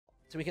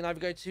So we can either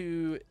go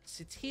to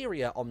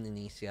Citeria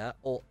Omninesia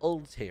or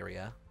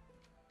Ulteria.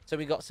 So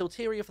we got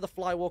Silteria for the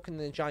Flywalk and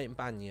the Giant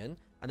Banyan.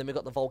 And then we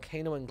got the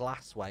Volcano and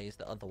Glassway is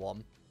the other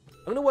one.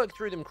 I'm going to work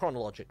through them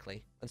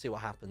chronologically and see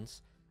what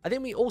happens. I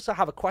think we also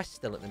have a quest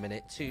still at the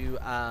minute to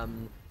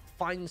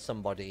find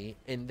somebody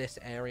in this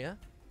area.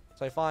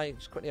 So if I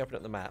just quickly open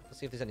up the map, let's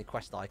see if there's any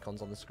quest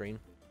icons on the screen.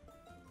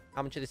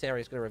 How much of this area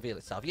is going to reveal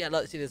itself? Yeah,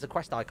 let's see, there's a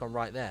quest icon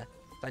right there.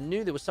 I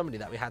knew there was somebody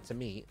that we had to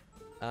meet.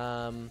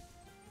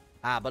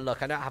 But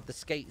look, I don't have the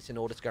skates in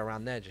order to go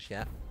around there just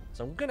yet.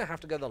 So I'm going to have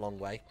to go the long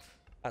way.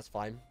 That's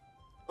fine.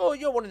 Oh,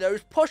 you're one of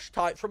those push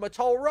types from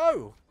Atoll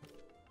Row.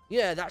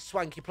 Yeah, that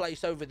swanky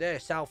place over there,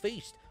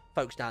 southeast.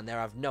 Folks down there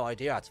have no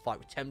idea how to fight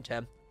with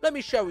Temtem. Let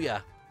me show you.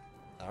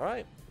 All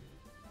right.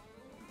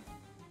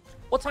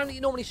 What time do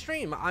you normally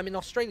stream? I'm in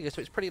Australia,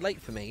 so it's pretty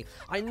late for me.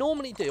 I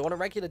normally do, on a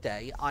regular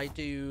day, I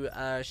do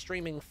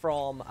streaming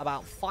from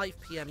about 5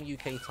 p.m.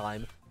 UK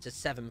time to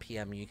 7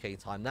 p.m. UK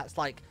time. That's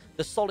like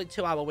the solid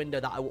 2-hour window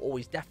that I will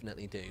always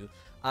definitely do.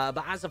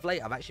 But as of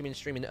late, I've actually been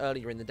streaming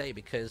earlier in the day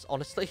because,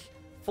 honestly,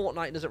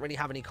 Fortnite doesn't really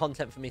have any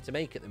content for me to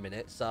make at the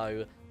minute.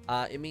 So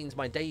it means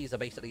my days are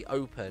basically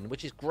open,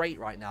 which is great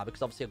right now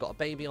because obviously I've got a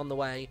baby on the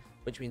way,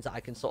 which means that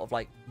I can sort of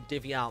like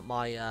divvy out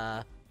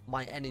my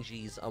my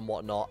energies and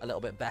whatnot a little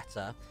bit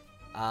better,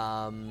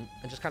 and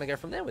just kind of go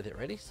from there with it,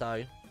 really.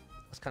 So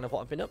that's kind of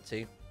what I've been up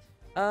to.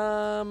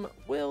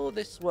 Will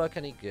this work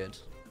any good?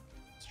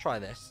 Let's try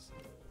this.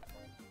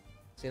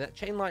 See, that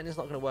chain lightning is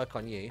not going to work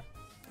on you.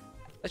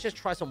 Let's just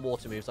try some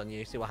water moves on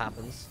you, see what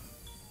happens.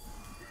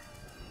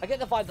 I get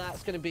the vibe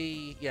that's going to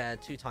be, yeah,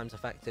 2 times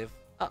effective.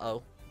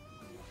 Uh-oh.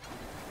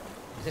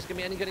 Is this going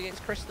to be any good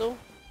against Crystal?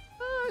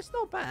 It's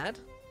not bad.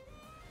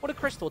 What are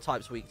Crystal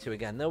types weak to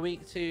again? They're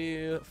weak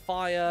to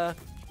fire.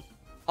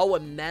 Oh, a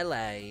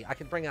melee. I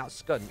could bring out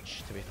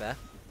Skunch, to be fair.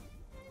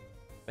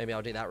 Maybe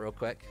I'll do that real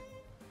quick.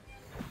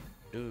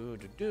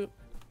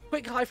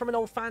 Quick hi from an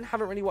old fan.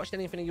 Haven't really watched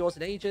anything of yours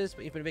in ages,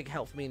 but you've been a big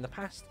help for me in the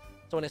past.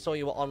 So when I saw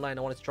you were online,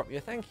 I wanted to drop you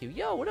a thank you.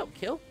 Yo, what up,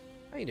 Kill?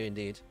 How you doing,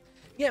 dude?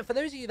 Yeah, for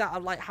those of you that are,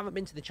 like, haven't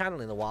been to the channel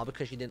in a while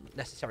because you didn't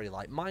necessarily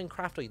like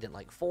Minecraft or you didn't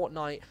like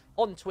Fortnite,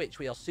 on Twitch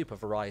we are super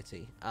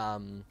variety.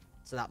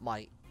 So that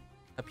might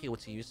appeal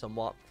to you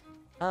somewhat.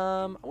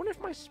 I wonder if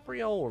my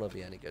Spreol will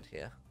be any good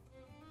here.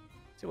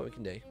 See what we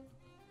can do.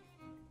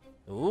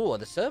 Ooh,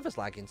 the server's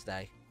lagging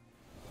today.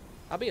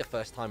 That'll be a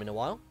first time in a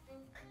while.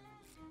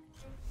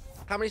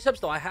 How many subs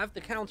do I have?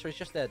 The counter is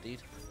just there,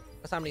 dude.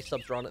 That's how many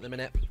subs are on at the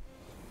minute.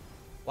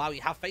 Wow,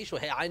 you have facial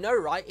hair. I know,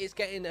 right? It's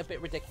getting a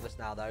bit ridiculous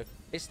now, though.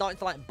 It's starting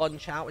to, like,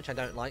 bunch out, which I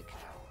don't like.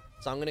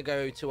 So I'm going to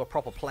go to a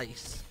proper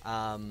place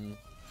and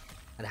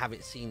have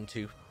it seen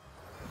to.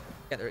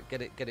 Get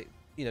it,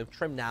 you know,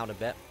 trimmed down a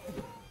bit.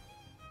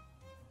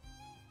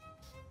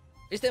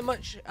 Is there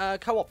much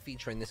co-op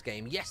feature in this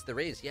game? Yes, there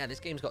is. Yeah, this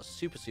game's got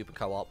super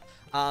co-op.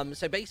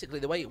 So basically,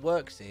 the way it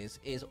works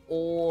is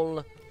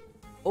all...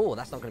 Oh,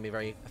 that's not going to be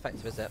very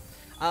effective, is it?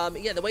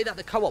 Yeah, the way that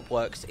the co-op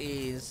works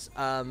is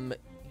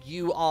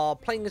you are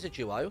playing as a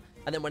duo,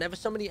 and then whenever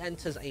somebody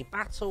enters a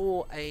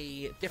battle,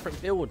 a different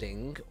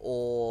building,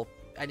 or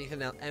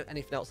anything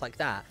else like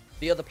that,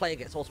 the other player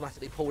gets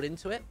automatically pulled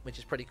into it, which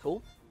is pretty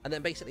cool. And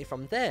then basically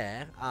from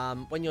there,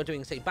 when you're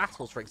doing, say,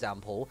 battles, for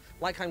example,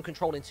 like I'm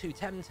controlling 2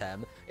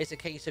 Temtem, it's a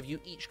case of you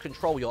each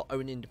control your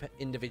own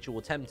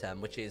individual Temtem,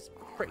 which is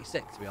pretty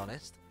sick, to be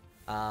honest.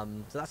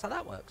 So that's how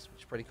that works,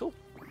 which is pretty cool.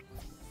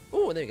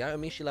 Oh, there you go.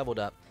 Amishi leveled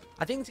up.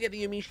 I think to get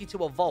the Amishi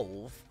to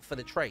evolve for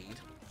the trade,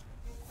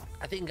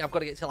 I think I've got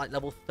to get to, like,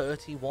 level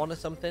 31 or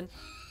something,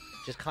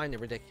 which is kind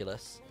of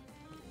ridiculous.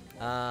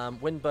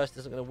 Wind Burst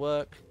isn't going to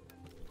work.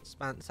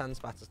 Sand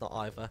Spatter's not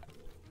either.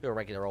 Do a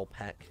regular old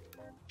peck.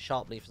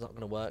 Sharp Leaf is not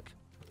going to work.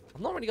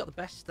 I've not really got the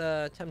best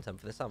Temtem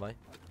for this, have I?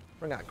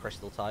 Bring out a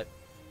Crystal type.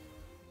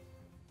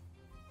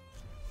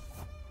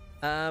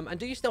 And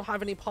do you still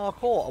have any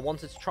parkour? I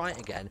wanted to try it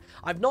again.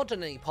 I've not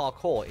done any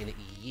parkour in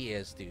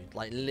years, dude.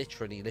 Like,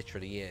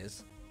 literally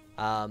years.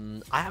 I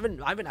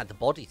haven't had the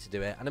body to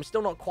do it, and I'm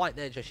still not quite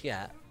there just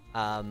yet.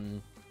 But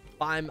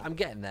I'm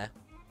getting there.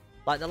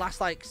 Like, the last,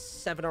 like,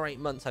 7 or 8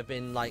 months, I've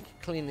been, like,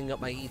 cleaning up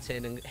my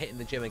eating and hitting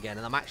the gym again,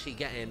 and I'm actually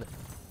getting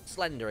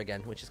slender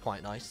again, which is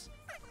quite nice.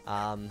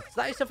 So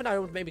that is something I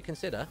would maybe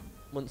consider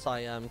once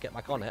I get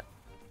back on it.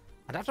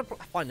 I'd have to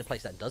find a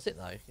place that does it,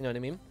 though. You know what I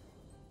mean?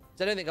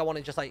 So I don't think I want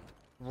to just, like,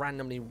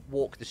 randomly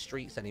walk the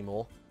streets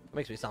anymore. It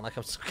makes me sound like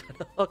I'm some kind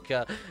of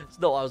hooker. It's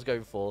not what I was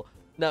going for.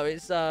 No,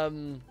 it's,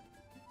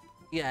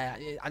 yeah,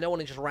 I don't want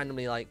to just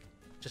randomly, like,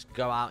 just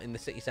go out in the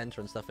city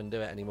centre and stuff and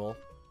do it anymore.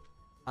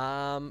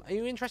 Are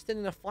you interested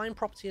in a fine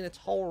property in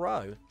Atoll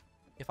Row?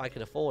 If I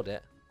can afford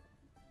it.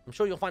 I'm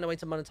sure you'll find a way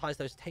to monetize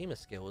those tamer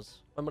skills.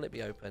 When will it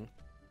be open?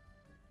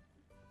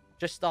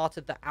 Just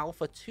started the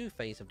Alpha 2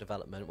 phase of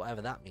development,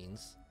 whatever that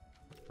means.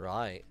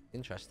 Right,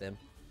 interesting.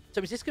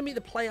 So is this going to be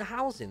the player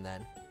housing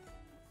then?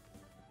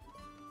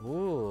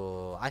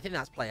 Ooh, I think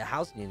that's player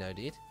housing, you know,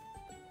 dude.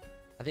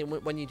 I think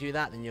when you do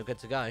that, then you're good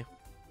to go.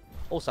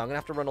 Also, I'm going to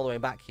have to run all the way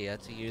back here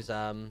to use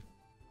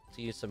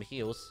some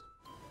heals.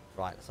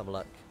 Right, let's have a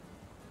look.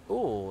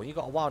 Oh, you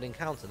got a wild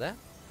encounter there.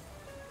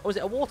 Oh, is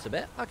it a water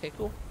bit? Okay,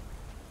 cool.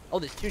 Oh,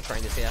 there's 2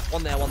 trainers here.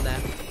 One there, one there.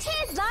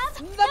 Cheers, love!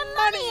 The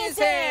money is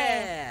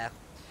here!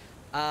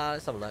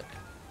 Let's have a look.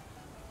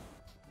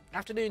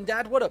 Afternoon,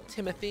 Dad. What up,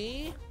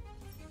 Timothy?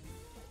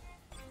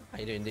 How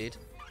you doing, dude?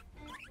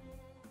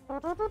 By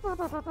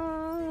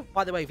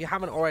the way, if you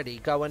haven't already,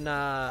 go and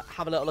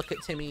have a little look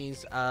at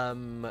Timmy's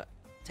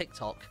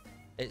TikTok.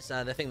 It's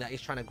the thing that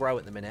he's trying to grow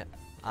at the minute.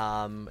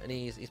 And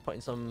he's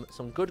putting some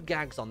good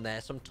gags on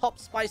there. Some top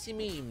spicy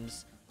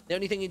memes. The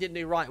only thing he didn't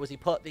do right was he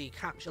put the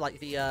capture, like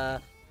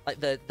the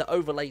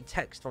overlaid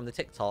text from the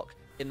TikTok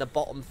in the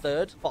bottom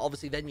third. But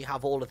obviously then you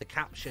have all of the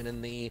caption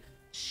and the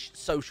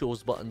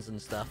socials buttons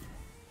and stuff.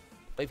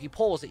 But if you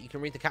pause it, you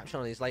can read the caption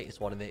on his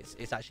latest one, and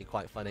it's actually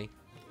quite funny.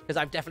 Because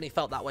I've definitely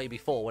felt that way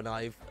before when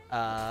I've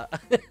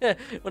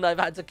when I've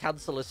had to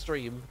cancel a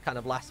stream kind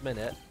of last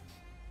minute.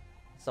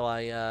 So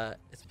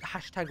it's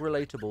hashtag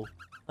relatable.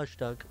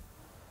 Hashtag.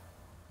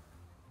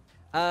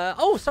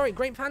 Oh, sorry,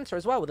 Great Fanta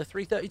as well with a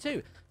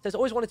 332. Says,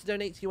 always wanted to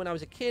donate to you when I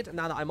was a kid, and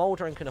now that I'm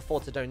older and can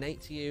afford to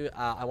donate to you,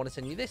 I want to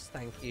send you this.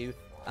 Thank you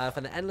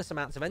for the endless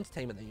amounts of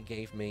entertainment that you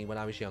gave me when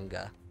I was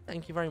younger.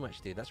 Thank you very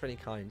much, dude. That's really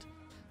kind.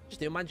 Just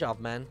doing my job,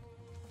 man.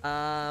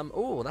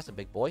 Oh, that's a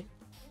big boy.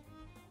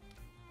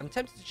 I'm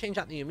tempted to change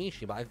out the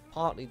Yumishi, but I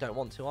partly don't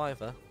want to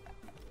either.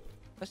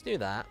 Let's do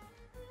that.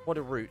 What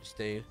do roots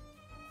do?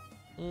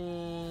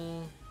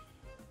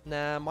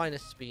 Nah,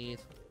 minus speed.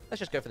 Let's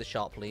just go for the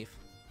sharp leaf.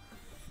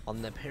 On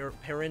the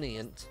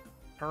Piranha's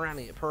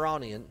probably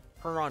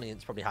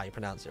how you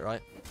pronounce it,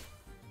 right?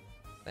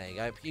 There you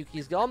go.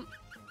 Pukey's gone.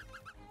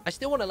 I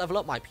still want to level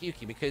up my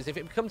Pukey, because if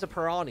it becomes a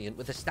Piranha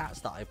with the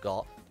stats that I've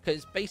got,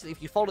 because basically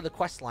if you follow the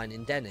quest line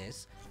in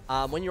Dennis,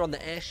 when you're on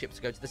the airship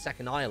to go to the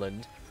second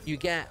island, you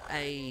get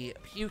a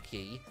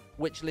Pukey,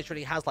 which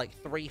literally has like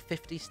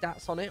 350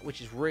 stats on it, which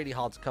is really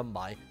hard to come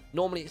by.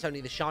 Normally it's only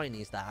the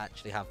shinies that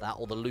actually have that,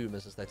 or the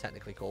Lumas as they're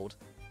technically called.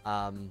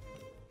 So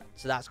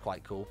that's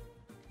quite cool.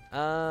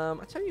 I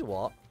tell you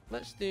what,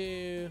 let's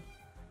do...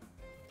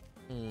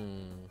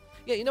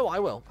 Yeah, you know what, I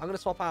will. I'm going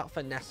to swap out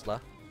for Nestler.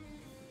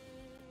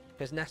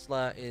 Because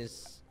Nestler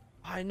is...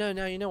 I know,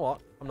 no, you know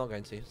what? I'm not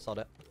going to. Sod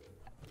it.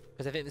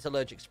 Because I think this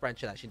allergic spread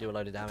should actually do a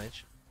load of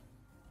damage.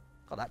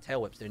 God, that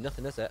tail whip's doing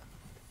nothing, is it?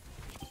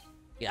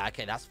 Yeah,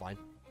 okay, that's fine.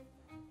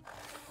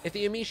 If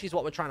the Yumishi is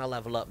what we're trying to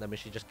level up, then we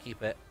should just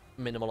keep it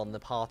minimal on the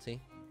party.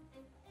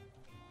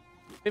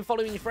 Been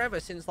following you forever,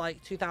 since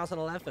like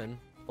 2011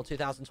 or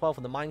 2012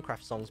 when the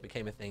Minecraft songs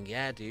became a thing.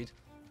 Yeah, dude.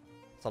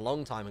 It's a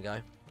long time ago.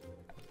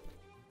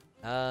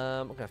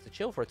 I'm going to have to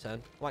chill for a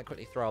turn. Might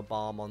quickly throw a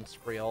bomb on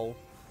Spreol.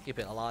 Keep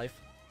it alive.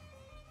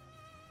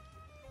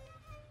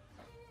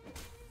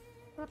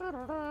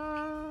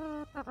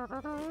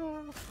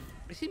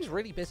 It seems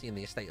really busy in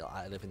the estate that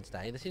I live in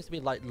today. There seems to be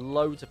like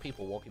loads of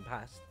people walking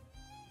past.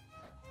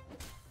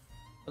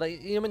 But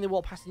like, you know when they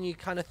walk past and you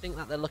kind of think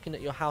that they're looking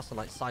at your house and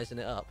like sizing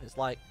it up. It's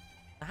like,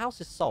 the house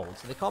is sold,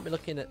 so they can't be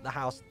looking at the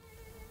house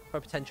for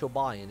a potential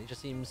buy, and it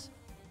just seems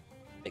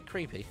a bit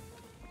creepy.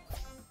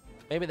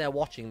 Maybe they're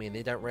watching me and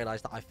they don't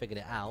realise that I figured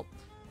it out.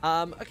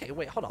 Okay,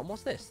 wait, hold on.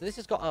 What's this? This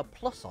has got a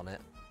plus on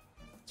it.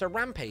 So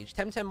Rampage.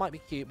 Temtem might be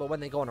cute, but when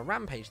they go on a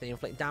Rampage, they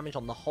inflict damage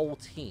on the whole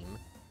team.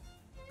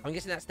 I'm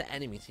guessing that's the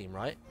enemy team,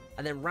 right?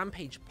 And then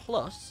Rampage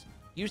Plus,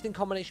 used in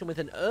combination with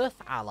an Earth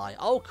ally.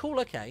 Oh, cool,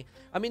 okay.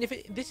 I mean, if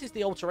this is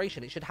the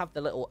alteration, it should have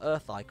the little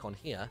Earth icon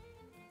here.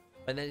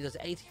 But then it does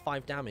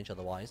 85 damage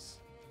otherwise.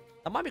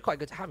 That might be quite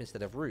good to have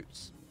instead of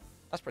Roots.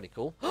 That's pretty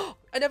cool.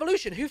 An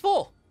evolution! Who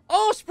for?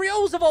 Oh,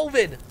 Spreol's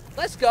evolving!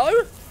 Let's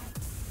go!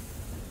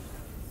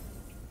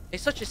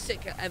 It's such a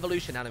sick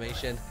evolution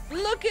animation.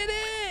 Look at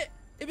it!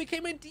 It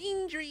became a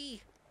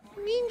Deandry!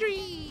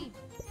 Deandry!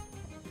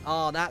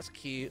 Oh, that's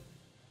cute.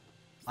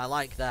 I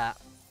like that.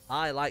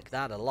 I like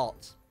that a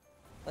lot.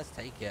 Let's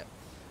take it.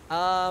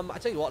 I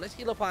tell you what, let's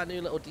heal up our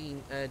new little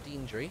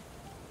Deandry.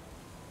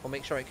 We'll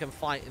make sure it can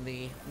fight in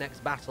the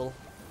next battle.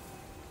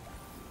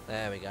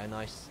 There we go,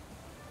 nice.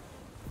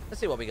 Let's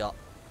see what we got.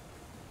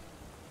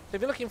 So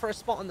if you're looking for a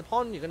spot on the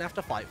pond, you're going to have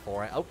to fight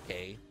for it.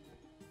 Okay.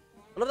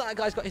 I love that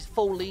guy's got his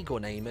full legal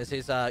name as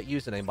his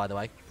username, by the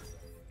way.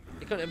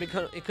 It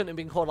couldn't have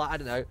been called, like, I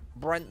don't know,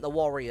 Brent the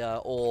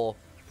Warrior or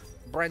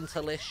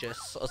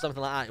Brentalicious or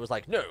something like that. It was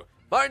like, no,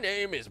 my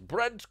name is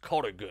Brent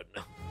Corrigan.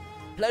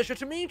 Pleasure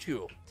to meet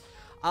you.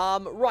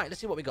 Right, let's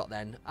see what we got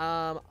then.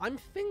 I'm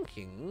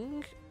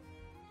thinking...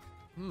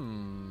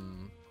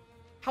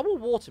 How will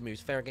water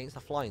moves fare against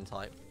the flying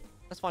type?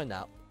 Let's find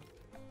out.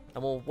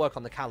 And we'll work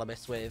on the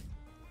Calamus with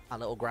our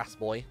little grass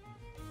boy.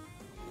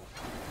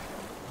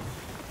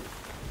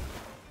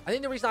 I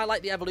think the reason I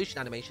like the evolution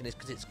animation is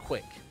because it's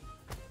quick.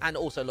 And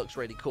also looks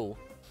really cool.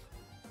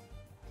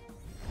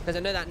 Because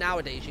I know that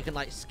nowadays you can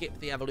like skip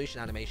the evolution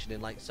animation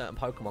in like certain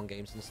Pokemon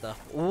games and stuff.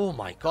 Oh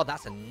my god,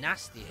 that's a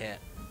nasty hit.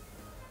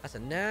 That's a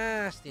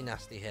nasty,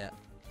 nasty hit.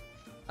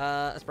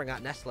 Let's bring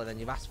out Nestler then,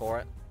 you've asked for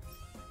it.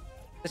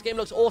 This game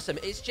looks awesome.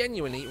 It's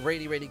genuinely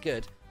really, really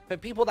good. For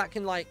people that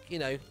can, like, you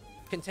know,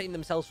 contain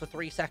themselves for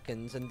 3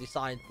 seconds and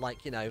decide,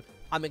 like, you know,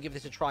 I'm going to give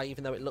this a try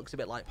even though it looks a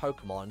bit like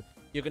Pokemon.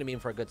 you're going to be in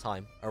for a good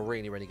time. A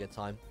really, really good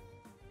time.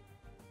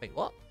 Wait,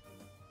 what?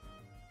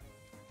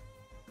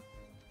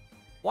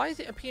 Why is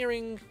it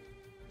appearing...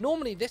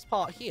 Normally, this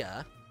part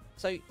here...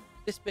 So,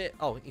 this bit...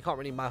 Oh, you can't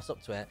really mouse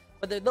up to it.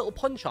 But the little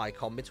punch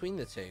icon between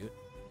the two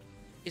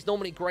is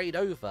normally grayed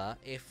over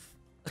if...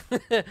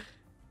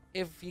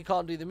 if you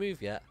can't do the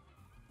move yet.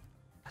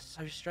 That's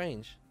so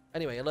strange.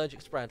 Anyway,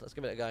 allergic spread. Let's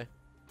give it a go.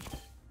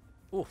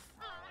 Oof.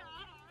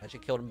 Actually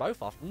killed them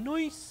both off.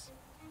 Nice!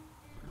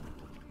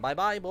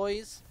 Bye-bye,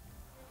 boys.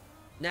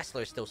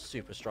 Nestler is still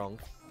super strong.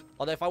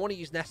 Although if I want to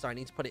use Nestler, I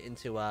need to put it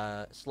into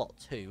slot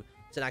 2.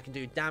 So that I can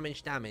do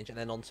damage, and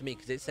then onto me.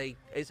 Because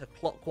it's a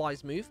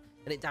clockwise move.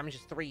 And it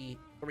damages three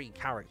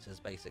characters,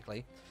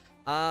 basically.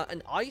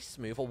 An ice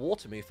move, or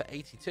water move for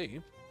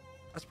 82.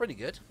 That's pretty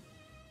good.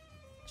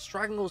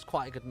 Strangle's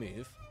quite a good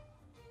move.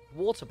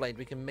 Water Blade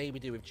we can maybe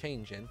do with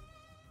changing.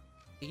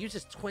 It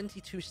uses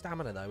 22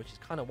 stamina, though, which is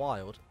kind of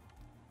wild.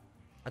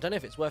 I don't know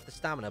if it's worth the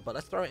stamina, but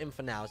let's throw it in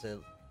for now as a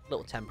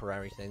little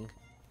temporary thing.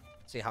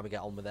 See how we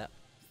get on with it.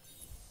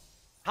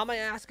 How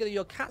may I ask are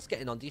your cats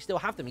getting on? Do you still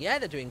have them? Yeah,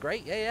 they're doing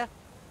great. Yeah.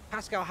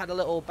 Pascal had a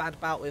little bad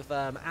bout with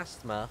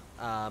asthma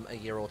a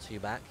year or two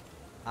back.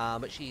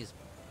 But she's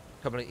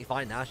completely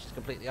fine now. She's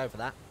completely over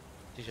that.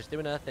 She's just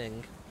doing her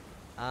thing.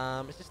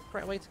 Is this the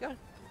correct way to go?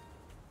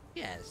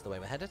 Yeah, this is the way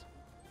we're headed.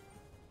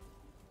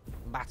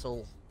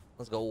 Battle.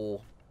 Let's go.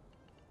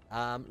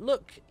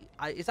 Look,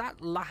 is that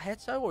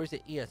Laheto or is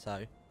it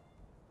Ieto?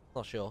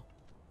 Not sure.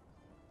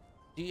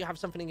 Do you have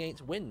something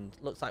against wind?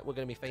 Looks like we're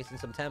going to be facing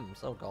some Thames.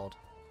 Oh, God.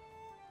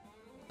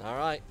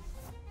 Alright.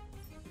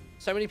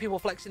 So many people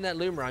flexing their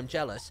Luma, I'm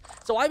jealous.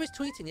 So I was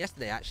tweeting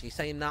yesterday, actually,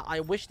 saying that I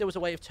wish there was a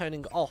way of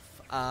turning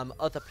off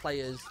other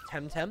players'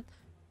 Temtem.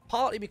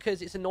 Partly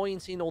because it's annoying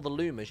seeing all the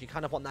Lumas. You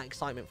kind of want that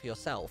excitement for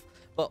yourself.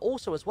 But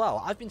also, as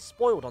well, I've been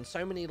spoiled on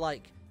so many,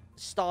 like,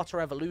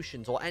 starter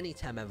evolutions or any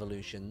Tem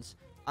evolutions.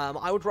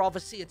 I would rather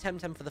see a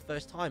Temtem for the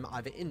first time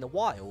either in the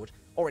wild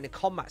or in a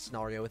combat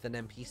scenario with an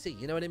NPC.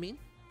 You know what I mean?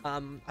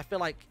 I feel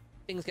like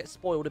things get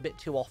spoiled a bit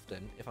too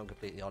often, if I'm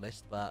completely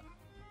honest. But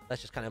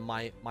that's just kind of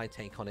my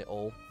take on it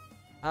all.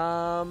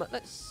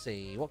 Let's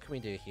see. What can we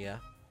do here?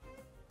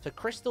 So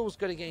Crystal's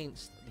good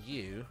against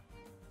you.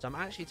 So I'm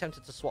actually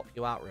tempted to swap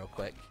you out real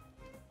quick.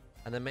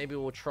 And then maybe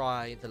we'll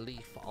try the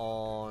Leaf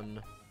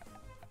on...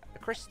 A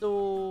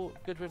Crystal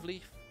good with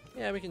Leaf?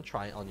 Yeah, we can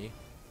try it on you.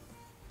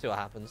 See what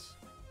happens.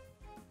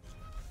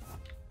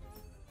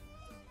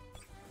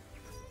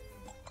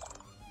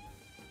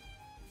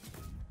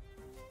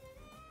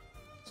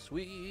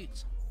 Sweet.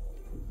 Is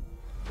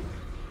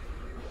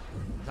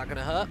that going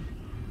to hurt?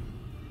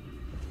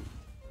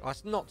 Oh,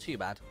 it's not too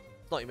bad.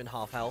 It's not even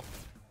half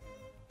health.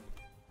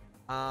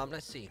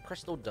 Let's see.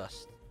 Crystal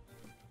Dust.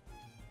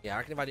 Yeah, I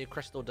reckon if I do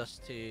Crystal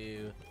Dust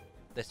to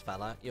this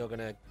fella, you're going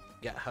to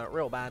get hurt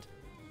real bad.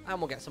 And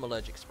we'll get some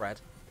allergic spread.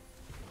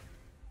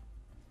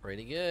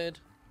 Pretty good.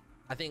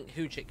 I think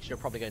Hoochik should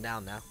probably go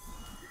down now.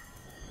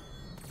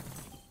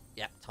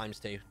 Yeah,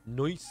 ×2.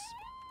 Nice.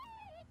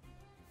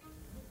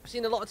 I've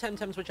seen a lot of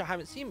Temtems which I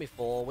haven't seen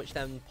before, which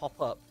then pop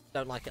up.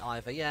 Don't like it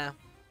either. Yeah.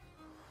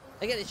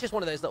 Again, it's just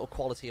one of those little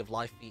quality of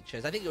life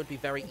features. I think it would be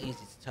very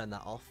easy to turn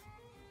that off.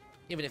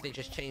 Even if they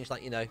just changed,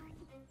 like, you know,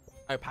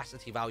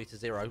 opacity value to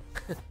 0.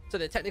 So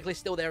they're technically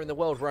still there in the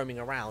world roaming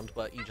around,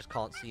 but you just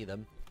can't see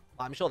them.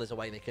 I'm sure there's a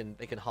way they can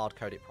hard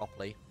code it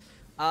properly.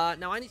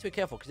 Now I need to be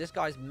careful because this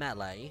guy's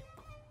melee,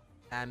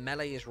 and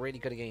melee is really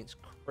good against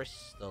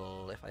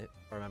Crystal, if I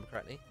remember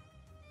correctly.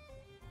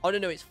 Oh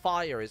no, it's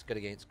fire is good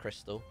against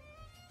Crystal.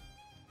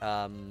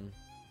 So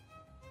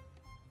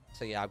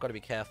yeah, I've got to be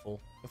careful.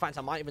 In fact,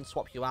 I might even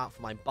swap you out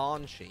for my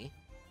Banshee,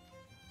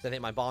 because I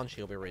think my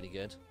Banshee will be really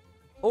good.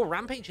 Oh,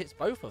 Rampage hits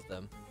both of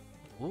them.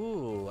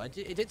 Ooh,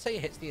 it did say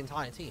it hits the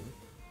entire team.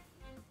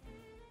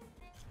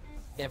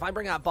 Yeah, if I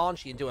bring out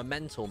Banshee and do a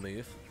mental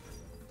move,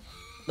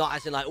 not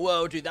as in like,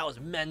 whoa, dude, that was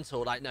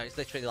mental. Like, no, it's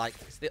literally like,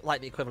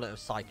 like the equivalent of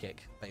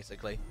Psychic,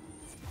 basically.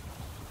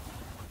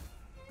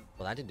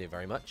 Well, that didn't do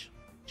very much.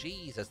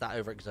 Jesus, that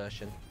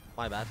overexertion.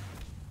 My bad.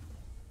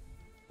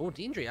 Oh,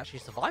 Deandry actually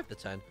survived the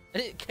turn.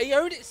 And it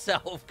KO'd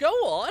itself. Go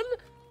on!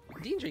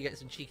 Deandry gets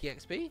some cheeky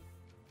XP.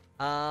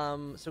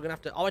 So we're going to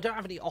have to... Oh, I don't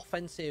have any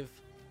offensive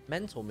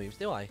mental moves,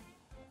 do I?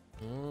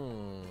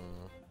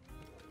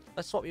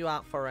 Let's swap you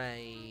out for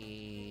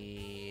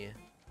a...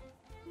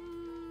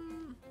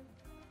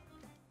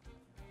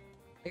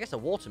 I guess a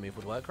water move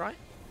would work, right?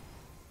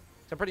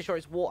 So I'm pretty sure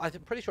it's I'm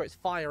pretty sure it's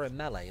fire and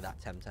melee, that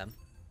Temtem.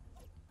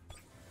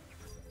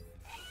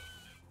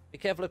 Be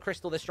careful of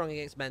Crystal, they're strong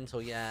against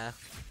mental, yeah.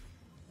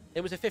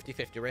 It was a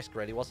 50-50 risk,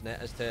 really, wasn't it,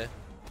 as to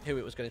who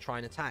it was going to try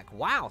and attack.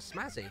 Wow,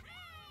 Smazzy.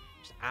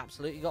 Just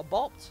absolutely got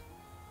bopped.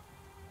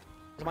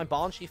 Is my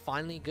Banshee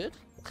finally good?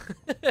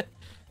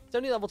 It's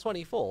only level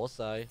 24,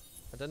 so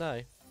I don't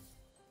know.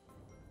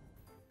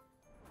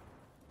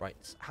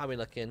 Right, how are we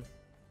looking?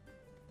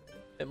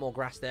 Bit more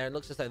grass there. It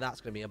looks as though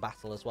that's going to be a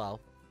battle as well.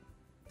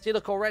 See,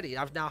 look, already,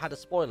 I've now had a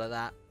spoiler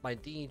that my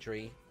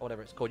Deidre, or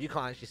whatever it's called, you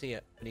can't actually see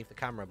it beneath the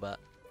camera, but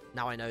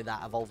now I know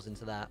that evolves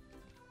into that.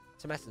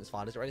 Tumescence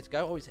file. Is it ready to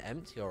go? Oh, it's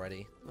empty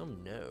already. Oh,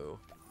 no.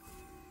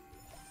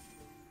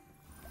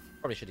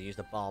 Probably should have used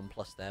a Balm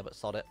Plus there, but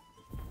sod it.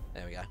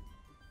 There we go.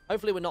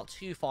 Hopefully we're not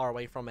too far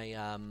away from a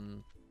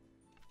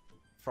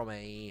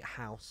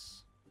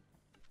house.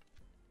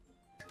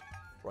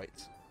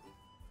 Right.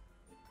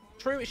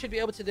 True, it should be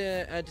able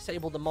to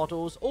disable the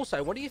models.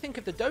 Also, what do you think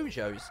of the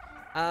dojos?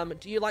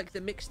 Do you like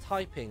the mixed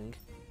typing,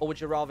 or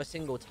would you rather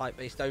single type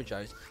based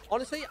dojos?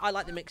 Honestly, I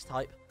like the mixed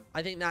type.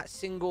 I think that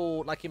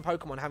single, like in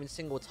Pokemon, having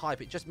single type,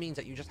 it just means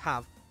that you just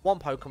have one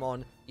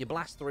Pokemon, you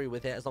blast through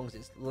with it as long as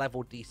it's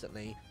leveled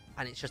decently,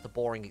 and it's just a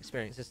boring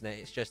experience, isn't it?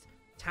 It's just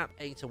tap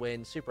A to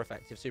win, super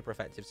effective, super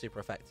effective, super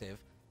effective.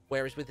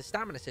 Whereas with the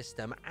stamina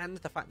system and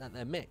the fact that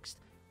they're mixed,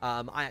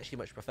 I actually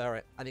much prefer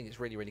it. I think it's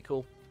really, really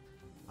cool.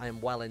 I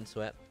am well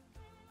into it.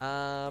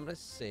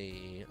 Let's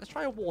see. Let's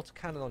try a water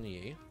cannon on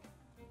you.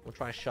 We'll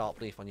try a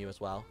sharp leaf on you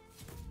as well.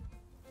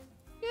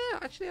 Yeah,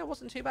 actually, that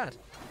wasn't too bad.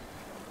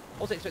 I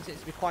wasn't expecting it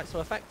to be quite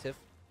so effective.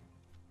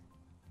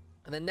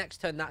 And then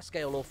next turn, that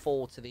scale will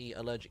fall to the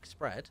allergic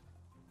spread.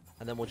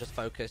 And then we'll just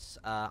focus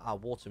our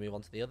water move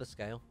onto the other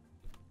scale.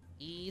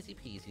 Easy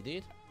peasy,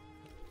 dude.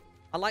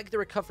 I like the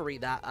recovery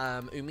that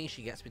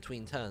Umishi gets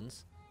between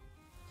turns.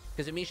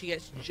 Because Umishi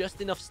gets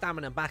just enough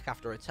stamina back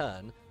after a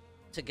turn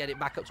to get it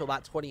back up to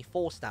about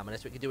 24 stamina.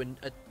 So it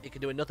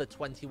could do another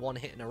 21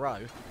 hit in a row.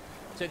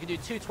 So it can do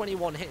 2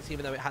 21 hits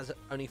even though it has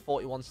only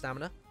 41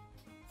 stamina.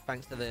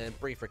 Thanks to the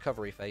brief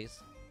recovery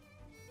phase.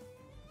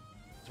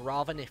 It's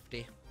rather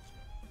nifty.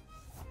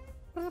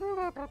 I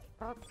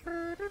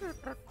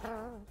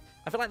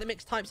feel like the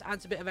mixed types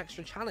adds a bit of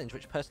extra challenge,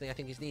 which personally I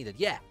think is needed.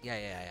 Yeah.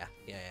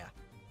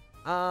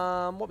 What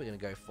are we going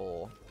to go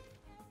for?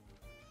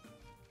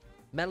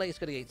 Melee is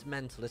good against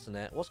mental, isn't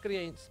it? What's good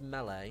against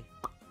melee?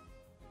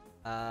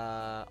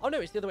 Oh no,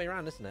 it's the other way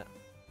around, isn't it?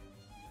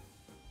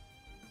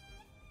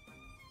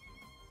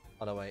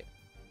 Oh no, wait.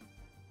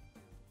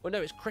 Well,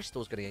 no, it's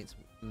crystal's good against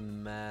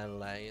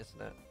melee,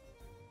 isn't it?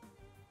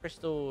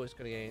 Crystal is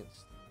good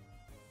against...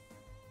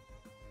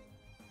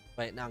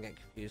 Wait, now I'm getting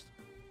confused.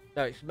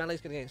 No, it's melee's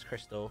good against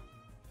crystal.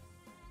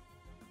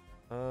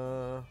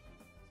 Yeah,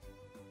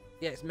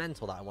 it's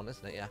mental that I want,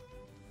 isn't it? Yeah.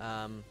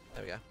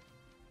 There we go.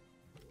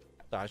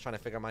 Sorry, I was trying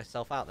to figure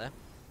myself out there.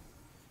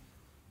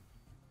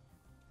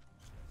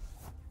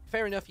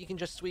 Fair enough, you can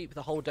just sweep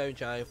the whole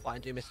dojo, but I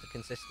do miss the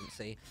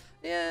consistency.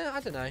 Yeah, I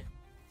don't know.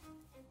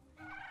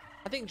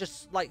 I think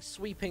just, like,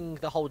 sweeping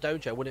the whole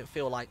dojo wouldn't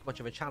feel like much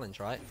of a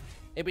challenge, right?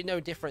 It'd be no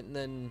different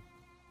than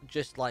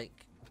just, like,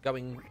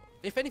 going...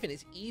 If anything,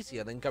 it's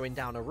easier than going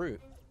down a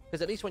route.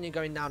 Because at least when you're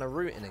going down a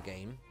route in a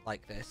game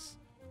like this,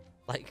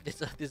 like,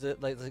 there's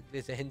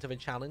a hint of a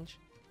challenge.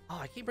 Oh,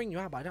 I keep bringing you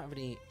out, but I don't have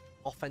any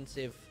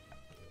offensive...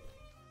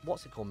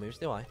 What's it called moves,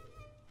 do I?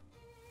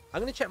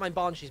 I'm going to check my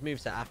Banshee's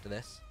moveset after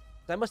this.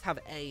 I must have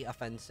a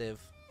offensive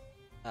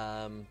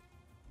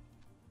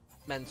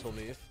mental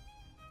move.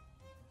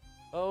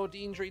 Oh,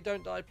 Deandry,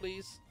 don't die,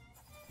 please.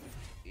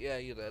 Yeah,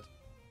 you did.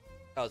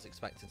 I was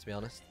expected, to be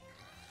honest.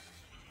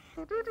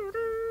 Who are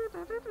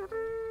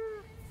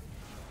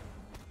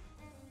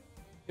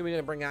we going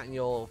to bring out in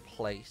your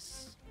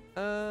place?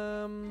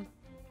 How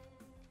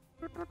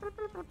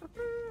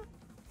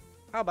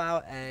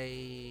about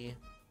a...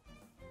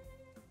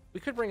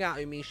 We could bring out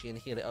Umishi and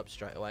heal it up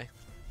straight away.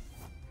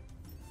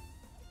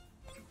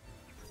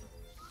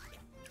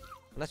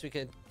 Unless we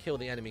can kill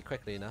the enemy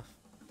quickly enough.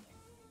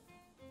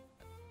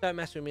 Don't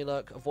mess with me,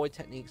 look. Avoid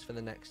techniques for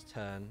the next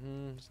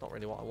turn. It's not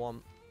really what I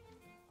want.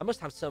 I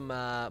must have some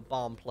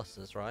Balm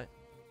Pluses, right?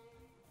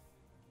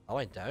 Oh,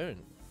 I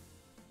don't.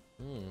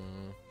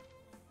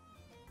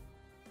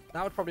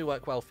 That would probably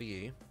work well for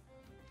you.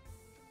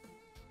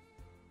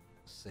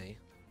 Let's see.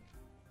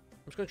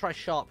 I'm just going to try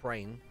Sharp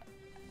Rain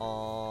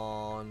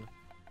on...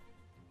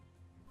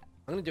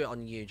 I'm going to do it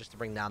on you just to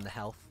bring down the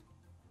health.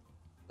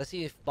 Let's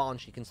see if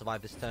Banshee can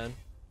survive this turn.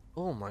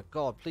 Oh my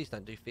god, please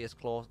don't do Fierce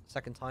Claw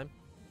second time.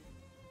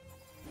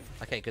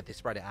 Okay, good, they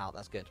spread it out,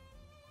 that's good.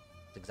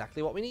 That's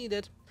exactly what we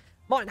needed.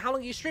 Martin, how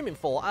long are you streaming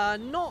for?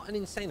 Not an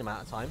insane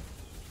amount of time.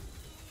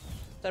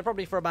 So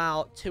probably for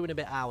about 2 and a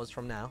bit hours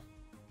from now.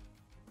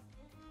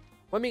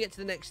 When we get to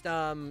the next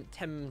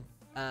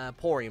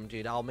Temporium,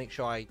 dude, I'll make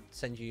sure I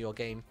send you your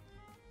game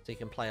so you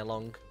can play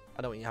along.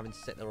 I don't want you having to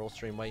sit there all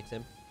stream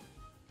waiting.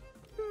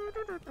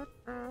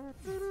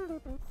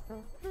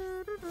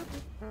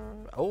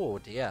 Oh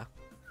dear.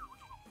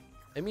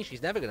 I mean,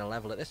 she's never going to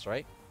level at this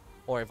rate.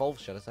 Or evolve,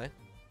 should I say.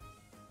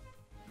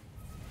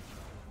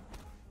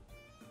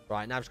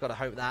 Right, now I've just got to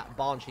hope that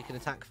Banshee can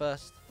attack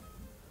first.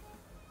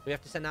 We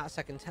have to send out a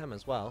second Tem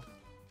as well.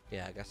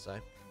 Yeah, I guess so.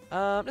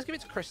 Let's give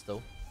it to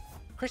Crystal.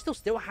 Crystal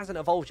still hasn't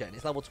evolved yet, and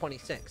it's level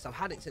 26. I've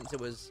had it since it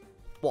was,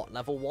 what,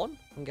 level 1,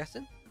 I'm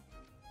guessing?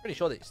 Pretty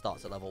sure that it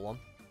starts at level 1.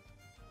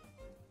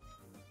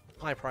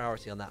 High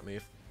priority on that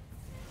move.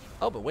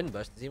 Oh, but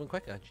Windburst is even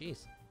quicker.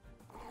 Jeez.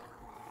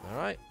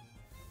 Alright.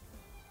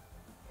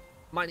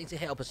 Might need to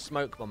hit up a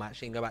Smoke Bomb,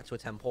 actually, and go back to a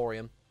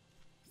Temporium.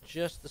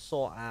 Just to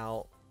sort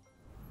out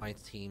my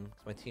team.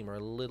 Because my team are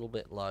a little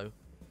bit low.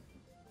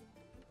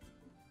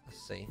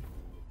 Let's see.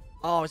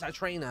 Oh, is that a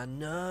trainer?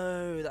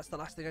 No, that's the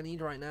last thing I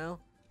need right now.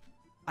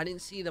 I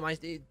didn't see them.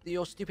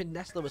 Your stupid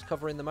Nestler was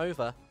covering them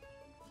over.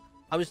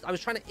 I was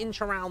trying to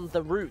inch around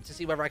the route to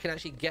see whether I can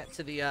actually get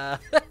to the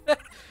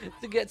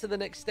to get to the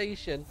next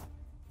station.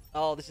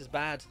 Oh, this is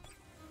bad.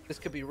 This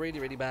could be really,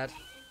 really bad.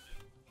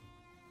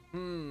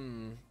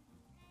 Because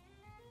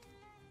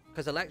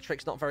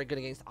Electric's not very good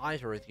against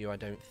either of you, I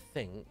don't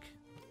think.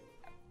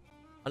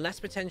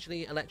 Unless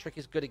potentially Electric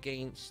is good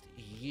against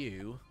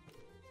you.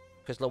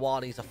 Because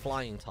Lawali's a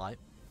flying type.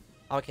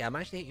 Okay, I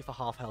managed to hit you for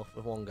half health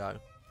with one go.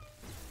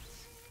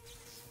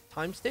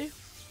 Times 2?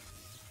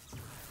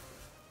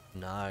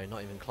 No,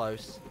 not even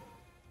close.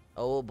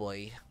 Oh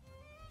boy.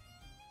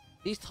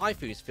 These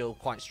Taifus feel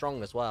quite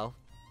strong as well.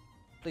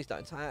 Please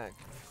don't attack.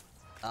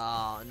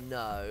 Oh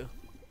no.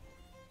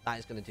 That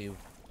is going to do...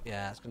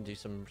 Yeah, it's going to do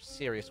some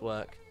serious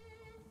work.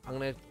 I'm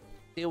going to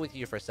deal with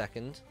you for a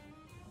second.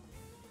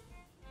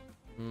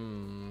 Tell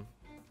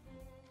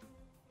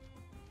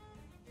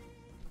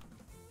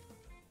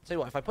you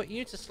what, if I put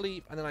you to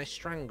sleep and then I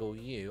strangle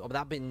you... Oh, but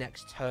that'd be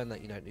next turn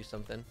that you don't do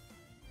something.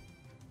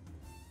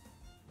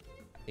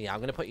 Yeah, I'm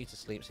going to put you to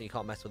sleep so you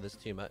can't mess with us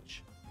too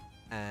much.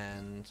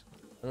 And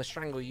I'm going to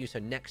strangle you so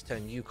next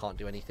turn you can't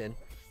do anything.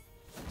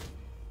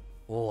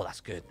 Oh,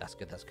 that's good. That's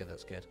good, that's good,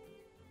 that's good.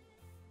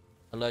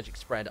 Allergic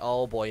spread.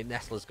 Oh boy,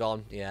 Nestler's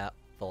gone. Yeah,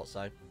 thought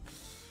so.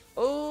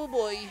 Oh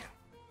boy.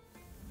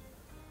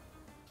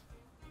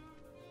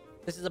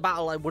 This is a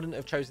battle I wouldn't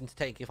have chosen to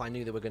take if I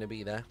knew they were going to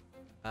be there.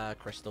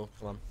 Crystal,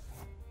 come on.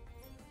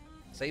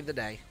 Save the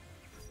day.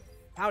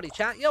 Howdy,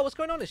 chat. Yo, what's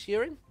going on,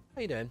 Asherin?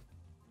 How you doing?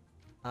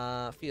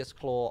 Fierce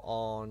Claw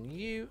on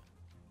you.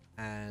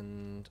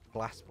 And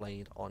Blast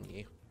Blade on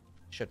you.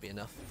 Should be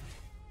enough.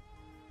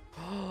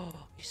 Oh,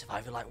 you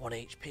survived with like 1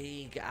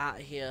 HP. Get out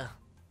of here.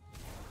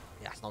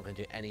 Yeah, it's not going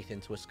to do anything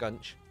to a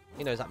Scunch.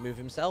 He knows that move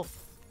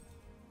himself.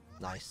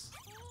 Nice.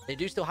 They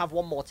do still have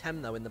one more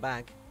Tem, though, in the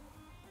bag.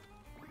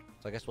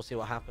 So I guess we'll see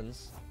what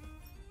happens.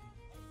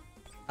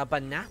 A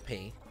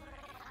Banapi?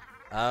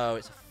 Oh,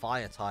 it's a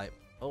fire type.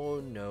 Oh,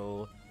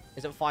 no.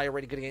 Isn't fire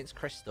really good against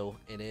Crystal?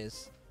 It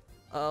is.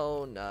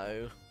 Oh,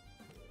 no.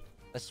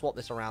 Let's swap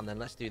this around, then.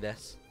 Let's do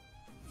this.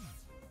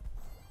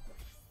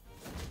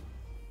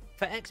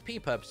 For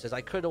XP purposes,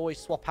 I could always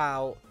swap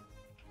out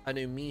an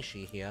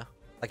Umishi here.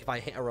 Like, if I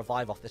hit a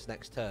revive off this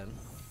next turn.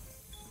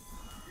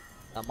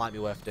 That might be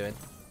worth doing.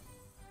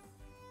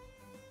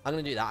 I'm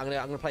going to do that. I'm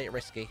going to play it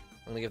risky.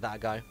 I'm going to give that a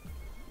go.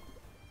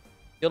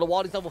 Your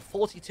Lawali's level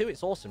 42.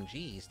 It's awesome.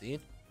 Jeez,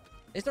 dude.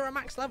 Is there a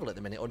max level at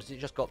the minute? Or does it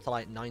just go up to,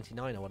 like,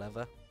 99 or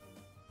whatever?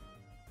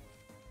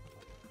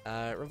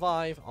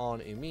 Revive on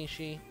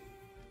Umishi.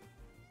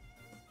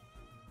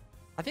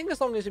 I think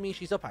as long as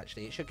Umishi's up,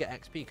 actually, it should get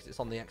XP because it's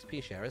on the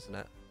XP share, isn't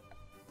it?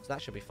 So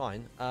that should be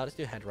fine. Let's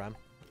do Head Ram.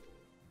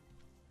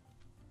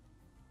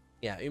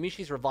 Yeah,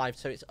 Umishi's revived,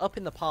 so it's up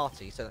in the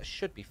party, so that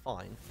should be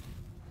fine.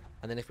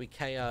 And then if we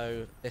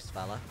KO this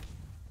fella...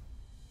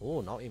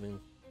 Oh, not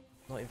even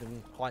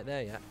quite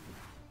there yet.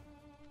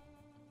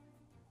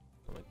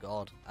 Oh my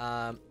god.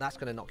 That's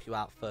going to knock you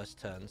out first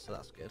turn, so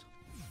that's good.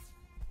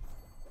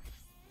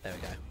 There we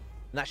go.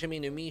 And that should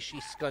mean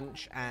Umishi,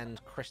 Scunch,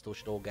 and Crystal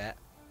should all get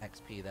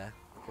XP there.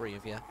 3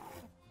 of you.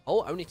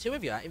 Oh, only 2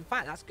 of you. In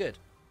fact, that's good.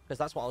 Because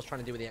that's what I was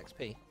trying to do with the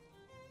XP.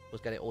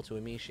 Was get it all to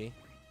Umishi.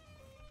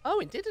 Oh,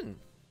 it didn't.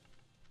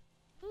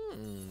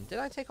 Did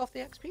I take off the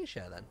XP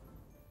share then?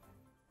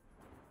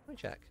 Let me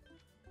check.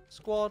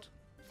 Squad.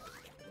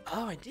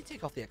 Oh, I did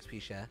take off the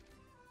XP share.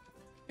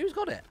 Who's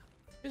got it?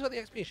 Who's got the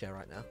XP share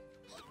right now?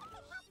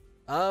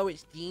 Oh,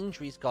 it's the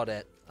injury's got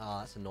it. Oh,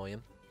 that's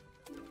annoying.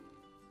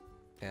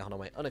 Okay, hold on,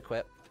 wait.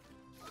 Unequip.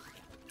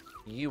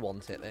 You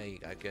want it. There you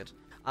go. Good.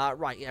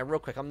 Right, yeah, real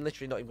quick. I'm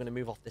literally not even going to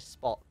move off this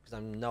spot because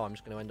I know I'm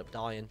just going to end up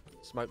dying.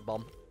 Smoke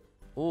bomb.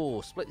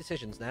 Ooh, split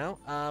decisions now.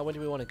 Where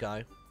do we want to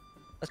go?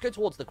 Let's go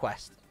towards the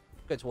quest.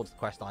 Go towards the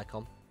quest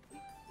icon.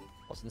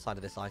 What's inside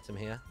of this item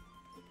here?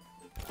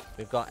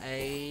 We've got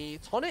a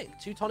tonic.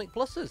 2 tonic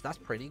pluses. That's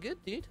pretty good,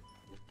 dude.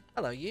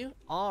 Hello, you.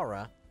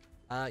 Ara.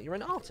 You're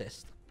an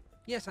artist.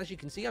 Yes, as you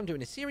can see, I'm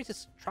doing a series of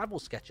travel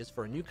sketches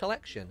for a new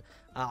collection.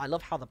 I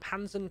love how the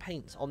Panzen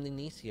paints on the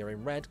Nisi are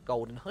in red,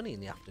 gold, and honey in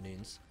the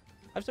afternoons.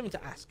 I have something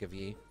to ask of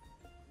you.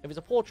 If it's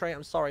a portrait,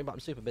 I'm sorry, but I'm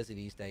super busy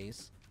these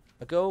days.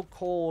 A girl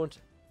called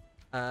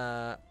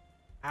Ariadne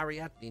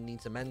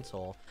needs a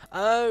mentor.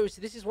 Oh,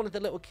 so this is one of the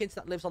little kids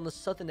that lives on the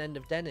southern end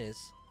of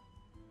Dennis.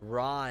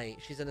 Right,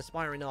 she's an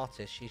aspiring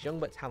artist. She's young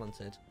but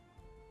talented.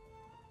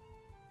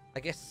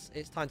 I guess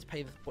it's time to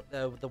pay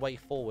the way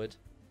forward.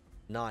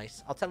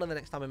 Nice. I'll tell her the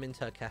next time I'm in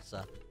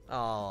Turkessa.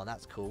 Oh,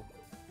 that's cool.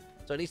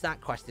 So at least that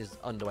quest is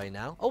underway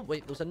now. Oh,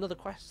 wait, there was another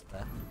quest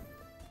there.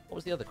 What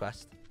was the other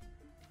quest?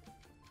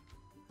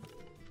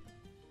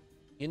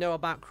 You know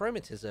about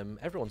chromatism.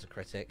 Everyone's a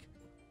critic.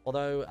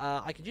 Although,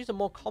 I could use a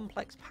more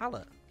complex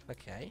palette.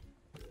 Okay.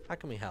 How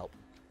can we help?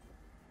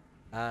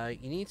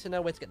 You need to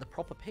know where to get the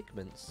proper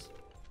pigments.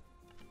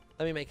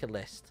 Let me make a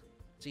list.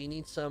 So you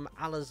need some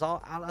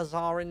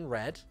alizarin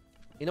red.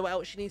 You know what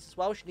else she needs as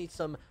well? She needs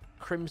some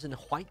crimson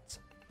white.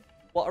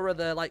 What are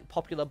other, like,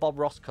 popular Bob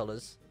Ross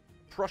colours?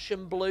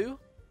 Prussian blue.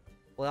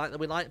 We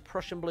like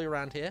Prussian blue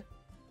around here.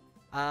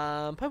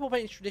 Purple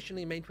paint is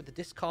traditionally made with the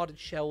discarded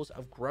shells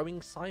of growing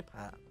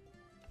Saipat.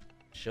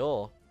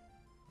 Sure.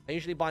 I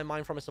usually buy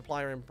mine from a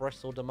supplier in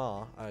Bristol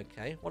Damar.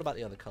 Okay. What about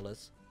the other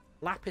colours?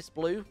 Lapis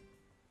blue.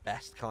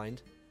 Best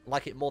kind. I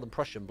like it more than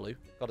Prussian blue.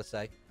 Gotta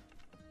say.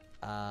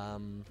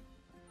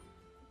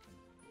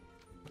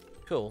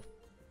 Cool.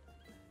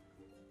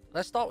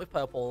 Let's start with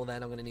purple,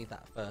 then I'm going to need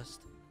that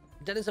first.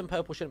 Denizen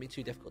purple shouldn't be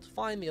too difficult to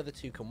find. The other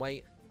two can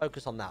wait.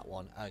 Focus on that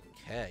one.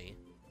 Okay.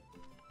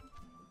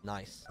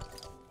 Nice.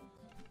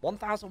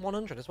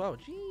 1,100 as well.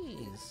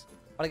 Jeez.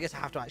 But I guess I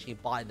have to actually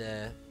buy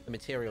the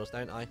materials,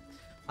 don't I?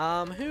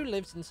 Who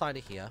lives inside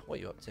of here? What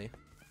are you up to?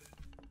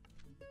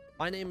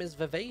 My name is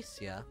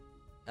Vivacia.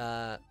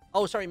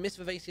 Oh, sorry. Miss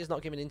Vivacia is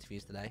not giving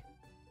interviews today.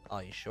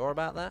 Are you sure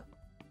about that?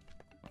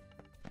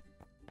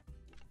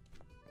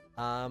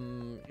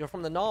 You're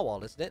from the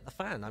Narwhal, isn't it? The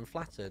fan. I'm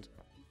flattered.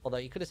 Although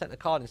you could have sent a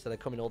card instead of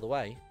coming all the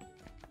way.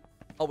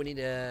 Oh, we need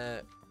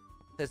a...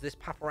 There's this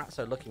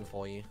paparazzo looking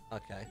for you.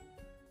 Okay.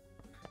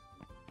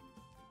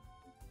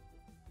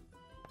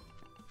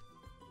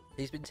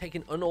 He's been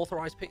taking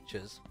unauthorized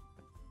pictures.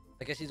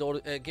 I guess he's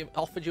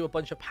offered you a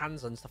bunch of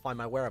panzons to find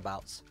my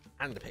whereabouts.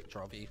 And a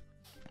picture of you.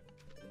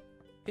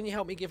 Can you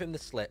help me give him the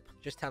slip?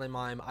 Just tell him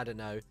I'm, I don't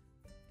know,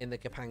 in the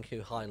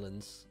Kapanku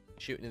Highlands.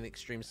 Shooting an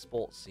extreme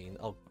sports scene.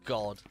 Oh,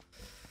 God.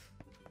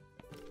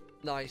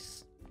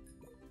 Nice.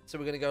 So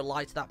we're going to go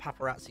lie to that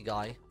paparazzi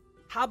guy.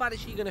 How bad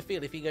is she going to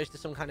feel if he goes to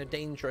some kind of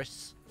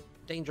dangerous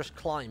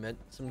climate,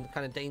 some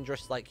kind of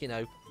dangerous, like, you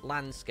know,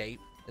 landscape,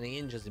 and he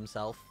injures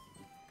himself?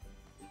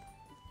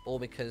 All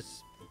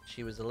because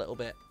she was a little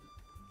bit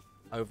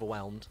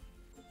overwhelmed.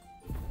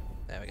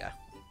 There we go.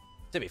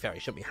 To be fair, he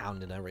shouldn't be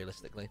hounding her,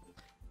 realistically.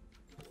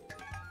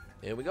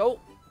 Here we go.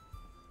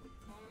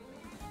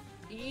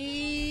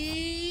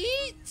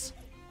 Eat!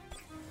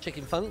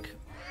 Chicken funk.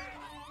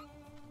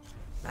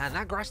 Man,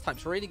 that grass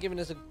type's really giving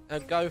us a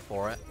go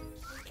for it.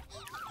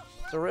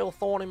 It's a real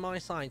thorn in my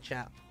side,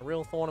 chap. A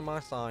real thorn in my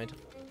side.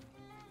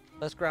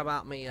 Let's grab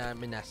out me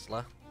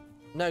Nestler.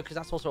 No, because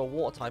that's also a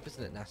water type,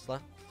 isn't it, Nestler?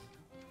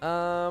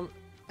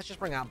 Let's just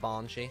bring out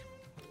Banshee.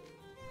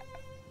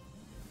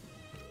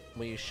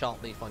 We'll use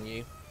Sharp Leaf on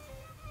you.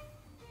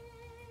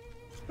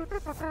 There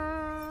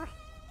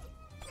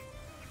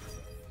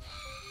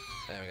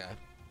we go.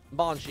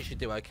 Banshee should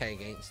do okay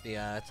against the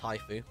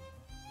Taifu.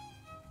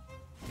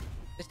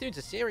 This dude's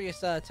a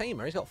serious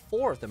tamer. He's got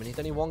 4 of them and he's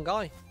only one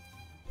guy. You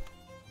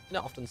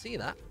don't often see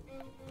that.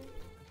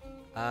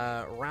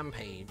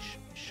 Rampage.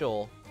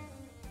 Sure.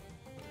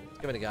 Let's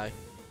give it a go.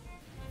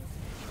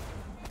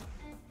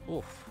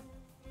 Oof.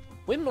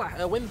 Wind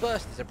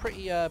Burst is a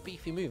pretty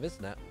beefy move,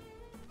 isn't it?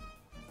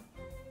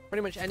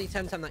 Pretty much any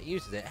Temtem that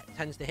uses it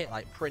tends to hit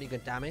like pretty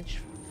good damage,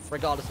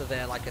 regardless of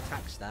their like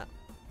attack stat.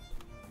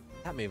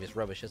 That move is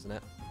rubbish, isn't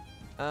it?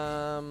 What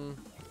are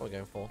we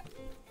going for?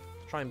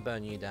 Try and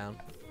burn you down.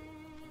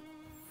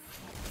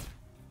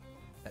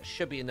 That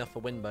should be enough for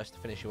Wind Burst to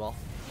finish you off.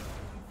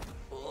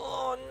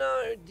 Oh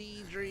no,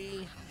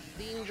 Deidre.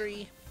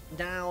 Deidre,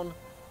 down.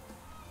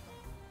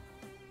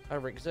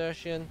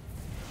 Overexertion.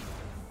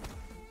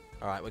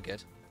 Alright, we're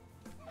good.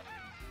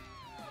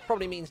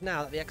 Probably means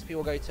now that the XP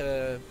will go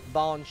to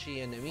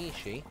Banshee and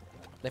Umishi.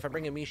 And if I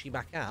bring Umishi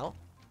back out,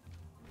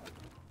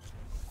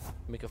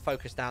 we can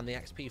focus down the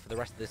XP for the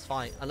rest of this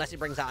fight. Unless it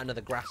brings out another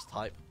grass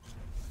type.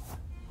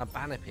 A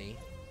Banapee.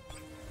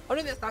 Oh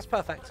no, that's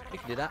perfect. We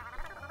can do that.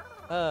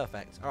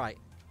 Perfect. Alright.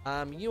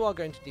 You are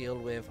going to deal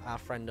with our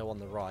friendo on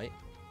the right.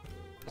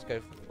 Let's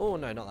go... Oh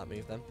no, not that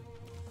move then.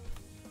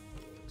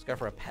 Let's go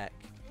for a peck.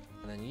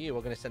 And then you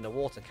are going to send a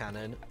water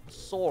cannon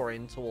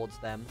soaring towards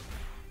them.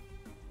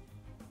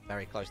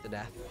 Very close to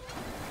death.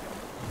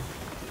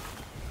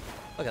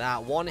 Look at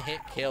that. One hit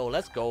kill.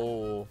 Let's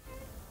go.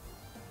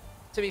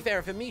 To be fair,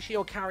 if Amishi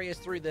will carry us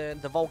through the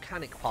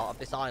volcanic part of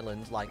this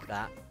island like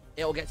that,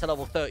 it'll get to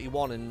level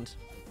 31 and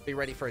be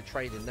ready for a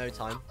trade in no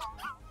time.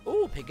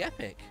 Ooh, Pig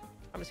Epic.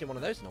 Haven't seen one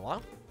of those in a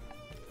while.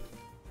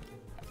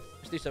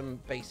 Let's do some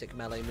basic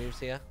melee moves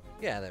here.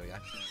 Yeah, there we go.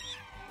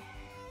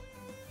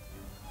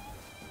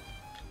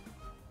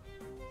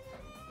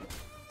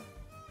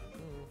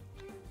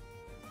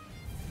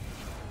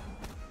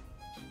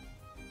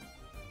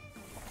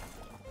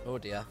 Oh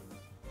dear.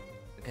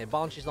 Okay,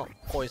 Banshee's not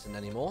poisoned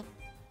anymore.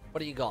 What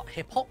do you got?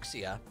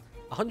 Hypoxia.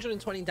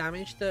 120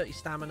 damage, 30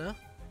 stamina.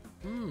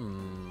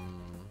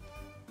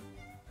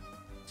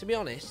 To be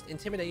honest,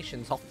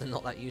 Intimidation's often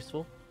not that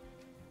useful.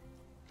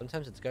 I'm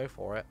tempted to go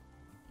for it.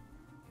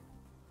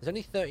 There's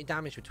only 30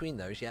 damage between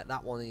those, yet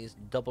that one is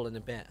double in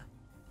a bit.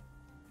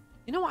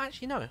 You know what?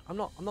 Actually, no. I'm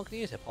not going to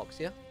use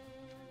Hypoxia.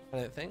 I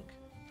don't think.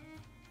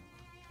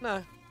 No.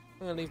 I'm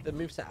going to leave the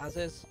moveset as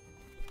is.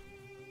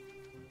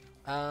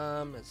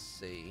 Let's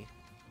see.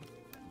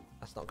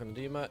 That's not going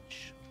to do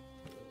much.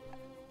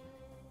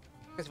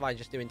 I guess if I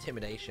just do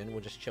Intimidation,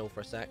 we'll just chill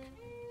for a sec.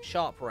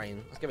 Sharp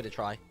Rain. Let's give it a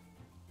try.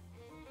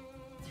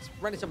 It's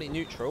relatively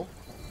neutral.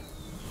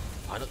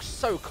 Oh, it looks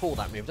so cool,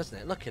 that move, doesn't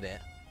it? Look at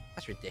it.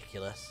 That's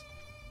ridiculous.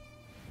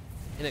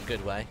 In a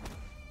good way.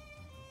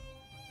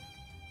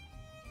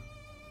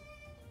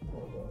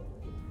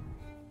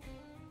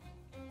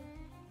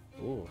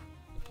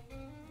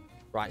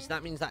 Right, so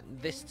that means that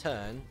this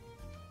turn,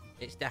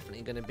 it's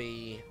definitely going to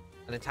be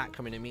an attack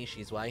coming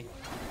Amishi's way.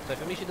 So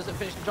if Amishi doesn't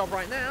finish the job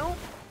right now,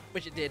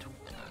 which it did,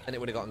 then it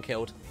would have gotten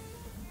killed.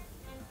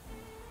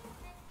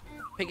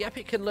 Pig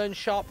Epic can learn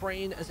Sharp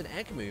Brain as an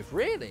egg move.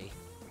 Really?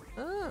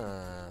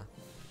 Ah.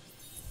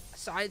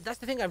 So that's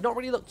the thing. I've not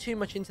really looked too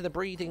much into the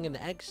breeding and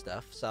the egg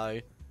stuff, so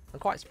I'm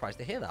quite surprised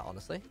to hear that,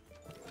 honestly.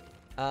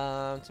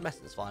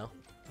 Temessen's file.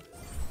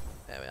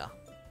 There we are.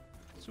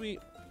 Sweet.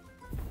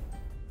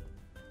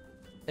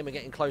 Then we're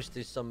getting close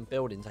to some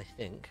buildings, I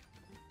think.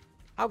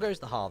 How goes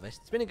the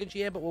harvest? It's been a good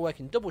year, but we're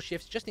working double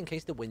shifts just in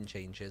case the wind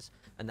changes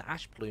and the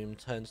ash plume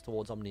turns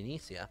towards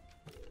Omninesia.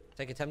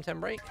 Take a Temtem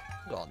break?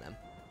 Go on then.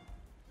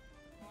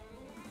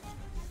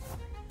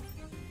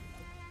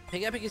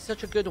 Pig Epic is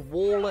such a good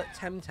wall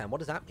Temtem. What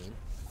does that mean?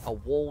 A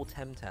wall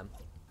Temtem.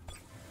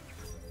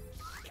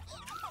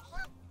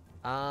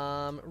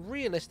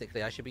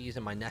 Realistically, I should be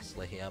using my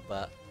Nestle here,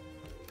 but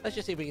let's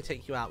just see if we can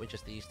take you out with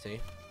just these two.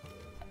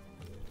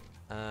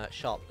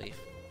 Sharp Leaf.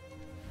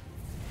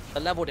 The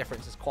level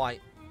difference is quite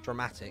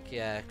dramatic,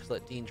 yeah, because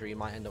look, Deandry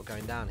might end up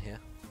going down here.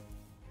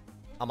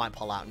 I might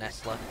pull out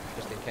Nestle,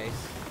 just in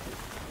case.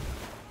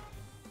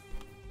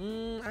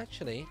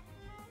 Actually,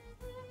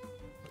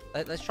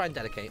 let's try and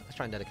dedicate. Let's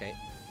try and dedicate.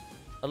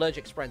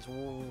 Allergic spread's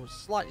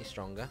slightly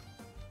stronger.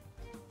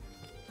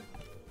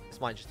 This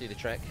might just do the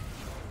trick.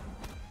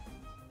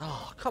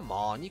 Oh, come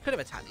on. You could have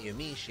attacked the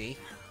Amishi.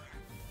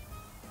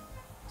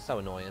 So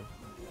annoying.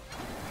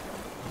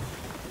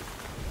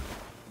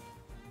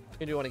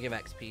 Who do you want to give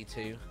XP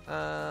to?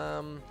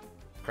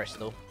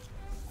 Crystal.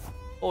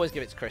 Always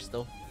give it to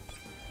Crystal.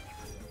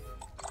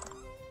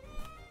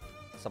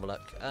 Let's have a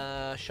look.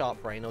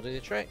 Sharp Brain will do the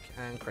trick,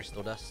 and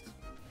Crystal Dust.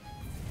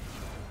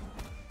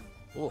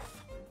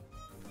 Oof.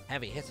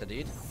 Heavy hitter,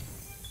 dude.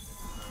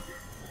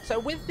 So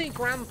with the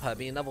Grandpa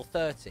being level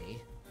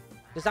 30,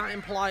 does that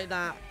imply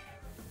that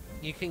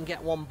you can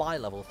get one by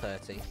level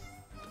 30?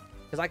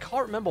 Because I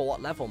can't remember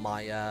what level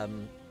my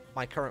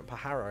my current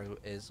Paharo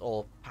is,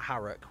 or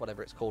Paharok,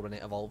 whatever it's called when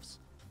it evolves.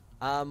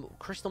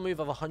 Crystal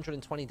move of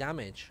 120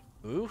 damage.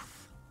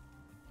 Oof.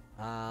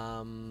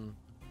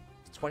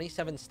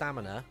 27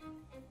 stamina,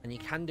 and you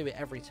can do it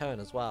every turn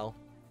as well.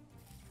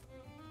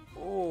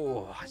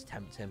 Oh, that's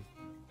tempting.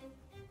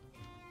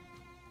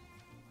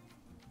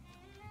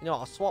 You know what,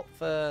 I'll swap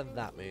for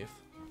that move.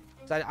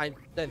 Because I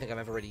don't think I've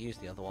ever really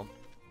used the other one.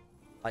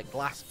 Like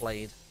Glass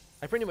Blade.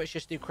 I pretty much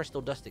just do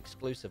Crystal Dust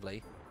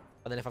exclusively.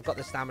 And then if I've got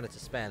the stamina to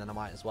spare, then I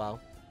might as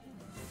well.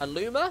 A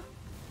Luma?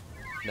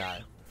 No.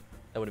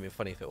 That would have been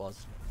funny if it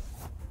was.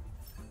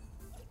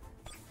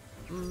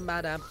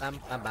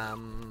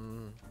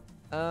 Ba-dam-bam-bam-bam.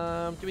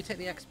 Do we take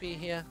the XP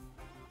here?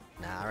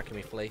 Nah, I reckon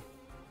we flee.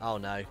 Oh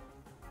no.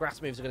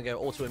 Grass moves are going to go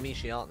auto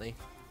Amishi, aren't they?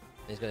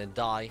 He's going to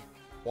die.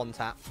 One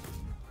tap.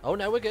 Oh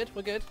no, we're good.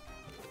 We're good.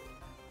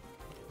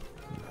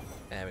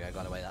 There we go.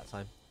 Got away that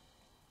time.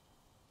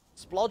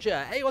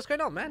 Splodger. Hey, what's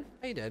going on, man?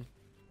 How you doing?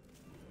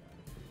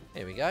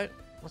 Here we go.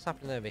 What's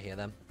happening over here,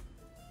 then?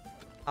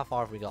 How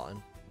far have we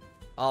gotten?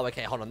 Oh,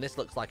 okay, hold on. This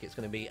looks like it's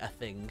going to be a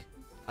thing.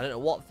 I don't know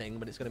what thing,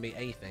 but it's going to be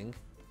a thing.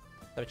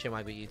 So chill,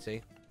 might be you two.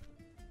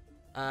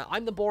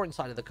 I'm the boring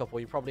side of the couple.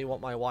 You probably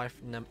want my wife,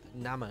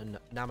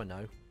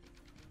 Namano.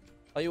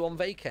 Are you on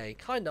vacay?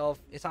 Kind of.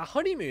 It's our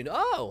honeymoon.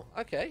 Oh,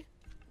 okay.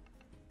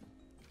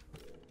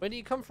 Where do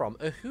you come from?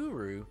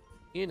 Uhuru.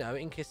 You know,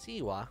 in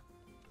Kasiwa.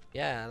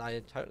 Yeah, and I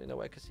totally know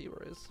where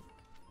Kasiwa is.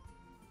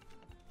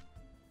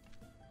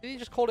 Did he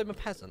just call him a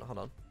peasant? Hold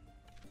on.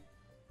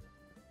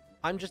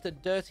 I'm just a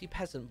dirty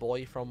peasant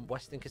boy from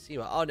Western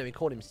Kasiwa. Oh, no, he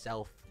called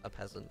himself a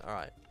peasant. All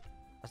right.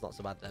 That's not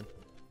so bad, then.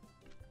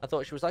 I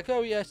thought she was like,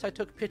 oh, yes, I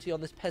took pity on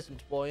this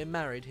peasant boy and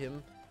married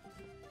him.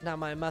 Now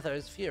my mother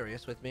is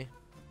furious with me.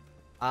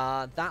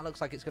 That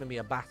looks like it's going to be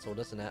a battle,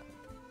 doesn't it?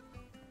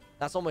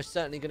 That's almost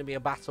certainly going to be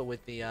a battle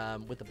with the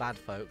bad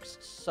folks.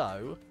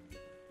 So,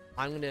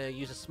 I'm going to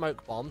use a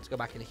smoke bomb to go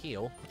back and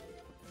heal.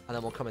 And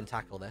then we'll come and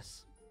tackle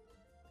this.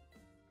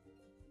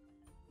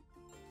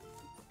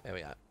 There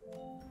we go.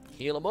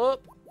 Heal them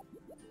up.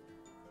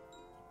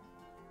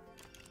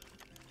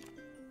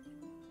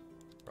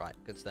 Right,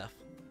 good stuff.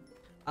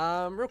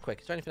 Real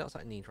quick, is there anything else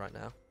I need right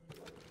now?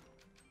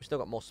 We've still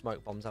got more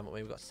smoke bombs, haven't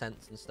we? We've got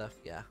scents and stuff.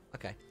 Yeah,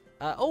 okay.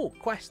 Oh,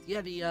 quest.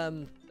 Yeah,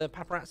 the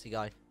paparazzi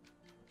guy.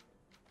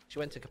 She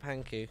went to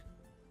Kapanku.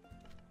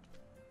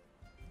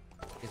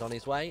 He's on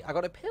his way. I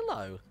got a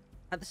pillow.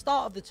 At the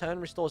start of the turn,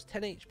 restores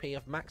 10 HP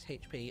of max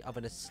HP of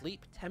an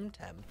asleep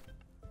Temtem.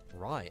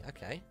 Right,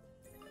 okay.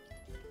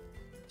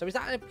 So is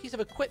that a piece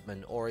of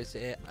equipment, or is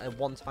it a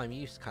one-time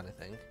use kind of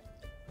thing?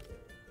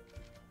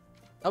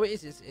 Oh, it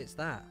is. It's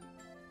that.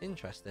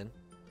 Interesting.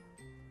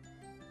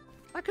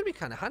 That could be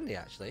kind of handy,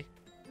 actually.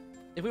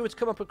 If we were to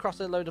come up across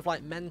a load of,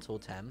 like, mental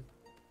Tem,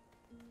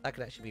 that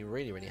could actually be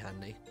really, really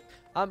handy.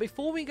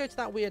 Before we go to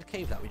that weird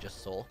cave that we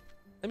just saw,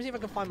 let me see if I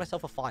can find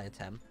myself a fire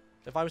Tem.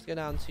 So if I was to go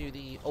down to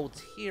the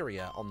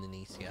ulterior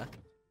Omninesia,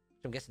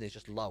 which I'm guessing is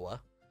just lower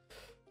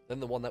than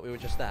the one that we were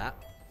just at,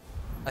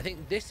 I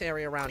think this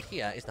area around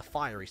here is the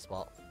fiery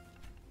spot.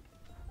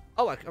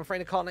 Oh, I'm afraid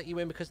I can't let you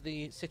in because of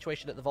the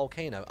situation at the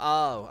volcano.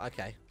 Oh,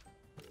 okay.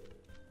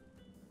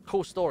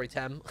 Cool story,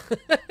 Tem.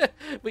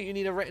 But you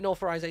need a written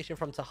authorization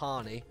from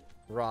Tahani.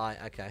 Right,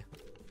 okay.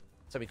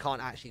 So we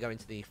can't actually go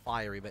into the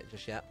fiery bit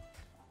just yet.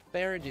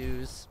 Fair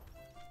dues.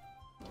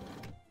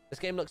 This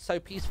game looks so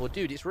peaceful.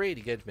 Dude, it's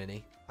really good,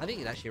 Minnie. I think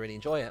you'd actually really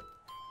enjoy it.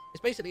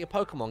 It's basically a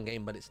Pokemon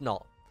game, but it's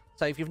not.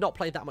 So if you've not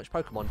played that much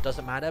Pokemon, it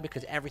doesn't matter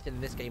because everything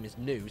in this game is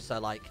new. So,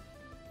 like,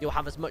 you'll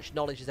have as much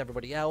knowledge as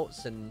everybody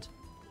else, and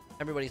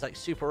everybody's, like,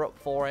 super up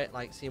for it,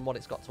 like, seeing what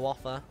it's got to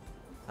offer.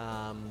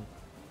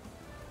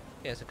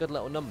 Yeah, it's a good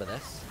little number,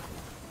 this.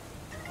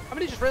 I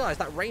really just realised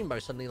that rainbow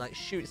suddenly, like,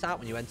 shoots out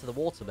when you enter the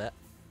water bit.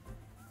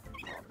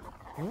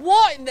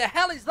 What in the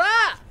hell is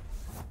that?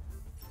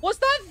 What's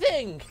that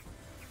thing?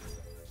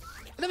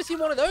 I've never seen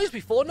one of those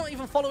before, not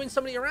even following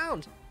somebody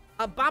around.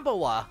 A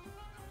Babawa.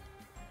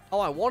 Oh,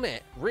 I want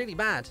it. Really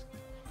bad.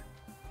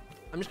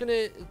 I'm just going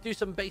to do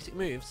some basic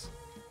moves.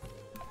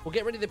 We'll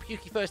get rid of the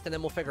Pukey first, and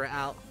then we'll figure it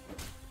out.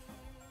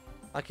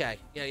 Okay.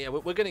 Yeah,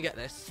 we're going to get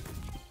this.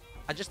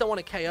 I just don't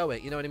want to KO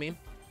it, you know what I mean?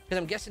 Because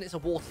I'm guessing it's a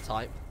water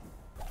type.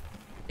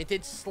 It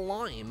did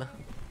slime.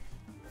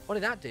 What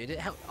did that do? Did it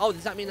help? Oh,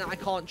 does that mean that I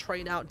can't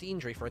trade out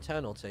Deandry for a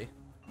turn or two?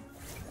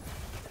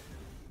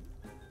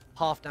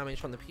 Half damage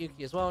from the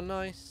Pukey as well.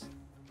 Nice.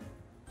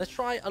 Let's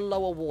try a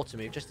lower water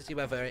move just to see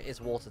whether it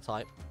is water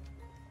type.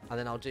 And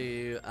then I'll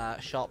do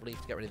Sharp Leaf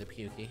to get rid of the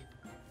Pukey.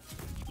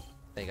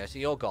 There you go. So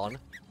you're gone.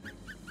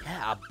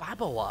 Yeah, a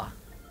Babawa.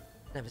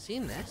 Never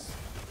seen this.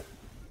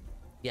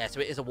 Yeah, so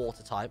it is a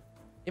water type.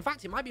 In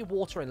fact, it might be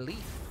water and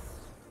leaf.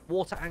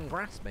 Water and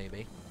grass,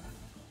 maybe.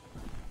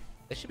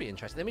 This should be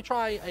interesting. Let me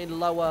try a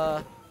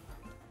lower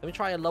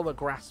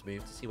grass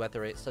move to see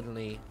whether it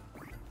suddenly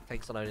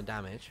takes a load of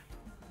damage.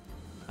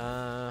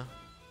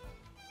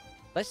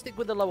 Let's stick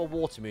with the lower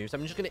water moves.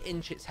 I'm just going to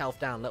inch its health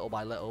down little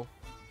by little.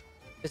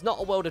 There's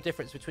not a world of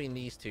difference between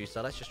these two,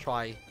 so let's just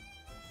try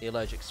the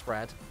allergic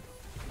spread.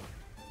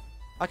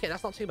 Okay,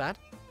 that's not too bad.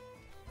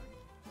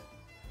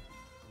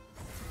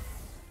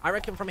 I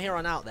reckon from here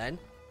on out, then,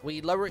 we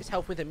lower its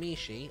health with a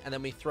Mishi, and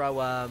then we throw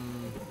a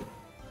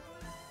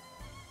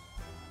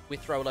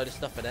load of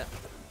stuff at it.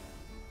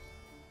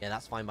 Yeah,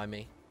 that's fine by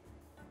me.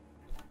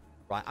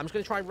 Right, I'm just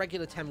going to try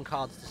regular Tem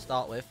cards to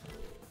start with.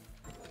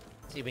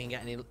 See if we can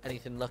get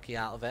anything lucky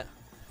out of it.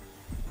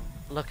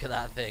 Look at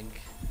that thing.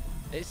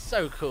 It's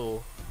so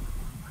cool.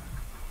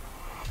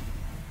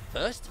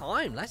 First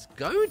time. Let's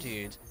go,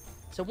 dude.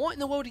 So what in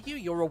the world are you?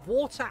 You're a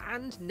water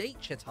and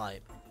nature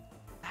type.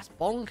 That's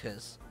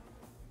bonkers.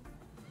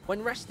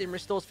 When resting,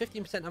 restores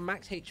 15% of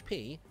max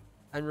HP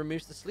and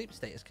removes the sleep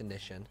status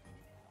condition.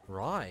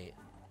 Right.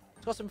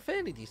 It's got some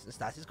fairly decent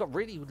stats. It's got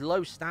really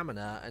low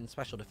stamina and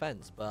special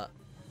defense, but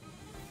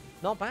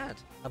not bad.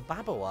 A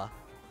Babawa.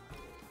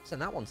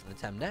 Send that one to the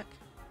Tem deck.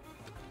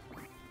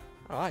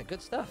 Alright,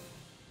 good stuff.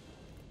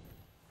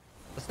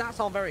 The stats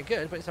aren't very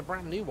good, but it's a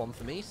brand new one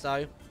for me,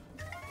 so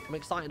I'm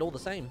excited all the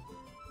same.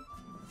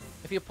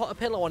 If you put a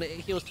pillow on it, it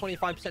heals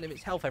 25% of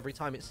its health every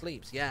time it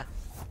sleeps. Yeah.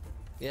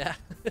 Yeah.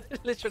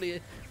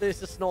 Literally,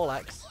 there's a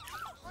Snorlax.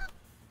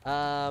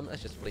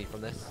 Let's just flee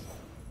from this.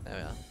 There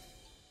we are.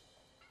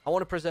 I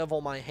want to preserve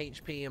all my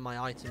HP and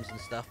my items and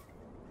stuff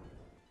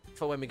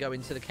for when we go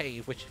into the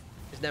cave, which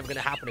is never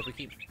going to happen if we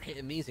keep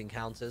hitting these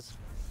encounters.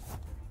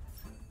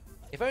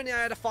 If only I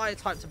had a fire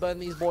type to burn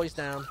these boys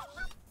down.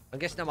 I'm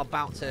guessing I'm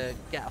about to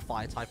get a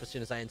fire type as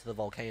soon as I enter the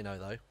volcano,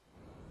 though.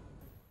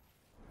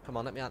 Come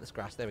on, let me out this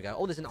grass. There we go.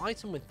 Oh, there's an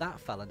item with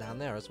that fella down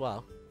there as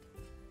well.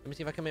 Let me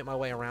see if I can make my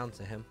way around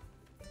to him.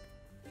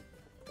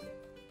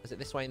 Is it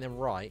this way and then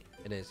right?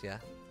 It is, yeah.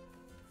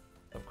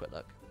 Have a quick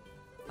look.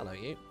 Hello,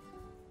 you.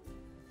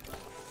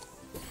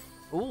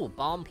 Ooh,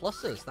 Balm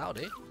Pluses. That'll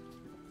do.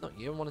 Not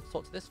you. I wanted to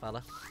talk to this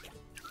fella.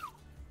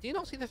 Do you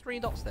not see the 3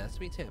 dots there?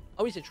 Sweet tip.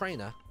 Oh, he's a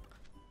trainer.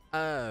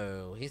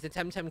 Oh, he's the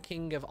Temtem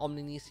King of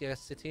Omninesia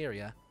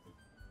Citeria.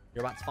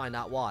 You're about to find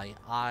out why.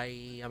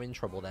 I am in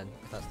trouble then,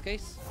 if that's the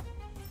case.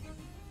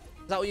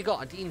 Is that what you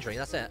got? A Deandry?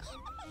 That's it?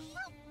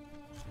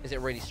 Is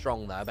it really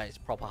strong, though? I bet it's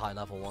a proper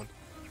high-level one.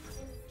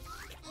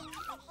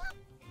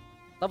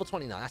 Level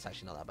 29. That's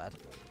actually not that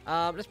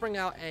bad. Let's bring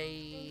out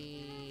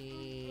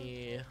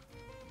a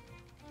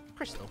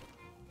crystal.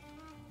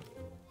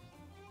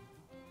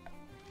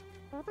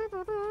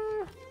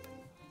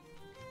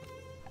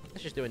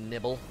 Let's just do a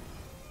nibble.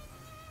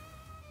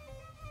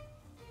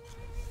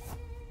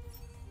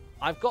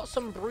 I've got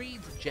some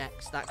breed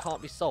jecks that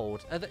can't be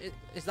sold.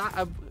 Is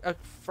that a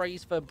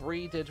phrase for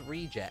breeded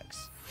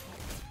rejects?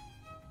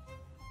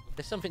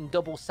 There's something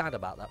double sad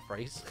about that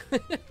phrase.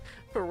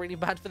 Feel really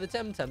bad for the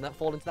Temtem that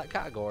fall into that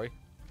category.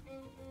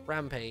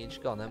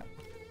 Rampage. Go on then.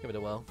 Give it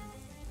a whirl.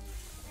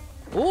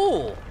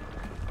 Ooh!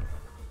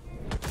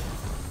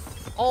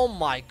 Oh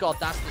my god,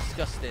 that's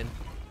disgusting.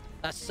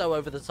 That's so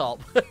over the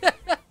top.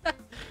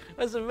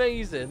 That's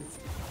amazing.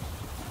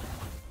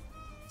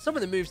 Some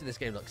of the moves in this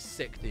game look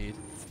sick, dude.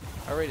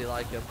 I really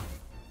like them.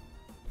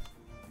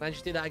 Can I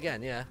just do that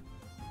again? Yeah.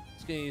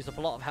 It's going to use up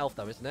a lot of health,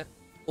 though, isn't it?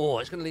 Oh,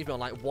 it's going to leave me on,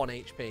 like, 1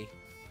 HP.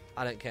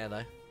 I don't care,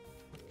 though.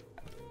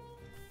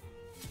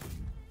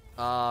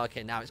 Oh,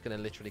 okay, now it's going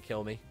to literally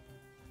kill me.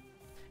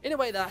 In a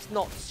way, that's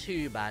not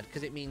too bad,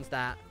 because it means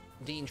that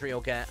Deandry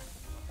will get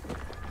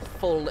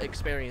full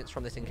experience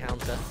from this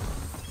encounter.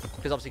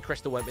 Because obviously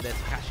Crystal won't be there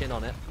to cash in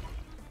on it.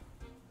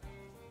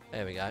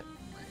 There we go.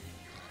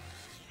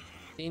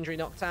 Deandry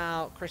knocked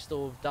out.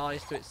 Crystal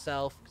dies to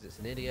itself because it's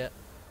an idiot.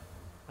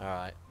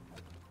 Alright.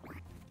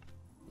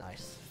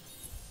 Nice.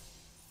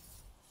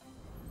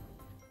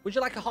 Would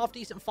you like a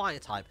half-decent fire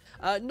type?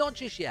 Not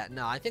just yet,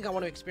 no. I think I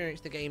want to experience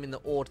the game in the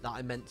order that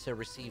I meant to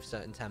receive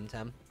certain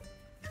Temtem.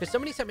 Because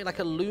somebody sent me like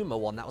a Luma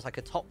one that was like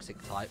a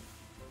toxic type.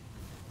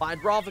 But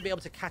I'd rather be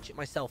able to catch it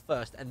myself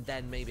first, and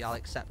then maybe I'll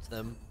accept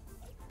them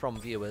from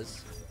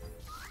viewers.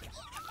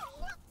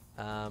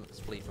 Let's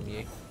flee from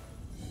you.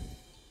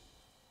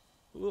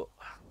 Ooh.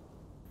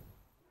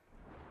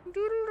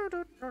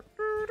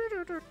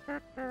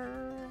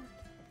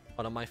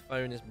 Hold on, my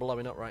phone is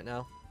blowing up right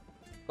now.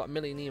 Got a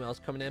million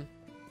emails coming in.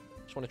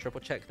 Just want to triple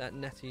check that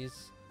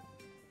Nettie's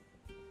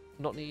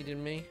not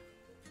needing me.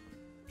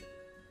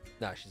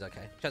 No, she's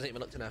okay. She hasn't even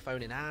looked at her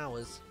phone in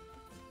hours.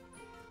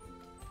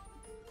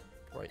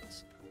 Right.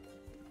 So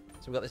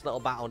we've got this little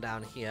battle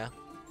down here.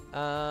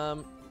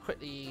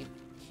 Quickly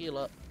heal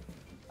up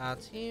our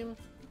team.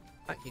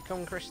 Back you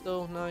come,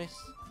 Crystal. Nice.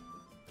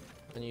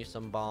 And use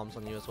some bombs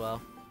on you as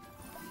well.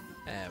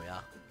 There we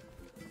are.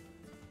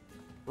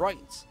 Right.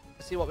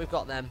 Let's see what we've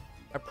got then.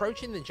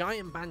 Approaching the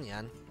giant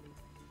banyan.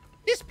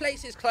 This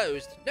place is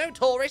closed. No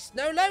tourists,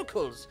 no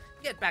locals.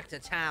 Get back to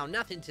town.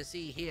 Nothing to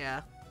see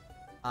here.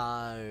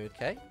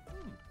 Okay.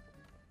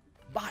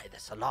 By the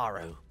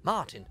Solaro.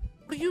 Martin,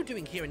 what are you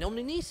doing here in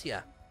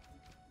Omninesia?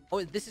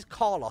 Oh, this is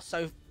Carlos.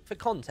 So, for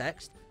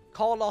context,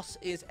 Carlos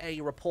is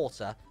a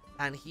reporter,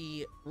 and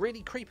he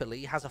really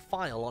creepily has a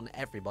file on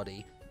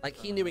everybody. Like,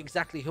 he knew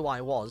exactly who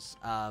I was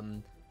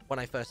when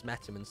I first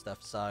met him and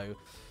stuff, so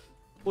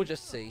we'll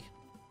just see.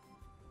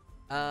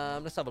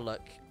 Let's have a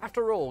look.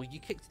 After all, you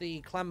kicked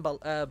the Clan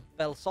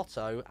Bel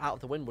Sotto out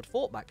of the Windward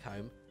Fort back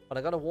home, but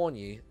I gotta warn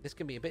you, this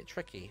can be a bit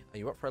tricky. Are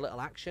you up for a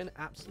little action?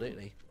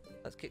 Absolutely.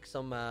 Let's kick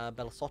some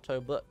Bel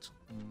Sotto butt.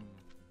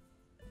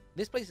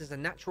 This place is a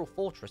natural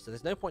fortress, so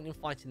there's no point in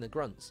fighting the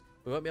grunts.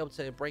 We won't be able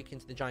to break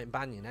into the giant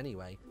banyan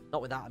anyway,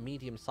 not without a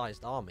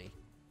medium-sized army.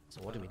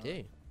 So what do we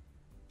do?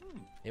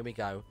 Here we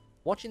go.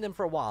 Watching them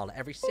for a while,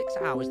 every 6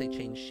 hours they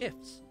change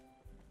shifts.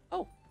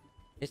 Oh,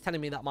 it's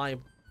telling me that my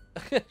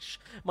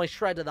my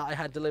shredder that I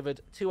had delivered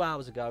 2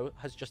 hours ago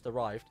has just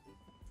arrived.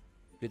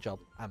 Good job,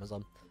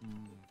 Amazon.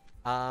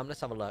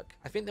 Let's have a look.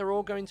 I think they're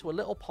all going to a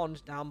little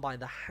pond down by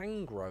the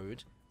Hang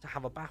Road to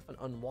have a bath and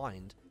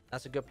unwind.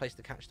 That's a good place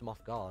to catch them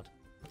off guard.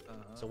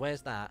 So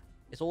where's that?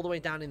 It's all the way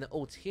down in the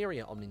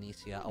ulterior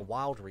Omninesia, a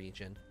wild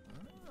region.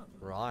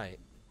 Right.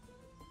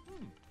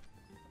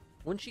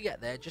 Once you get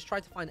there, just try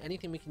to find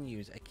anything we can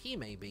use. A key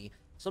maybe,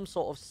 some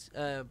sort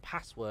of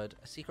password,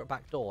 a secret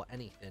back door,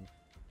 anything.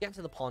 Get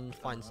to the pond,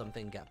 find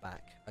something, get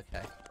back.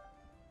 Okay.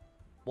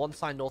 One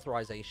signed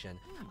authorization.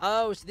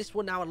 Oh, so this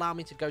will now allow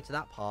me to go to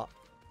that part.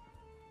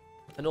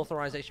 An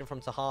authorization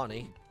from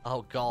Tahani.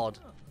 Oh, God.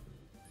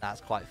 That's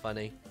quite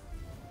funny.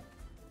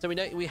 So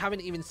we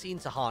haven't even seen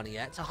Tahani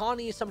yet.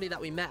 Tahani is somebody that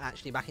we met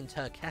actually back in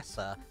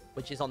Turkessa,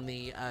 which is on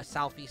the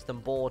southeastern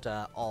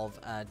border of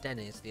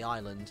Deniz, the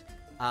island.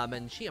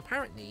 And she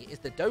apparently is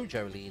the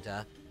dojo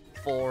leader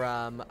for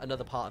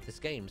another part of this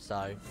game.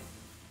 So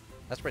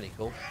that's pretty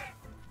cool.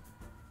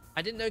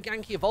 I didn't know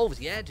Genki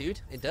evolves. Yeah,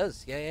 dude, it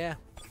does. Yeah.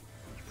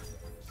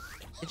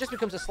 It just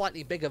becomes a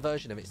slightly bigger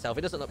version of itself.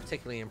 It doesn't look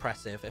particularly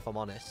impressive, if I'm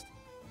honest.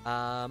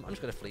 I'm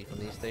just going to flee from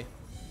these two.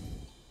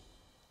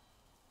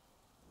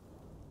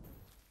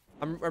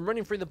 I'm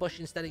running through the bush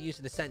instead of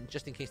using the scent,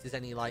 just in case there's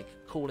any, like,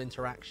 cool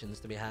interactions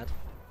to be had.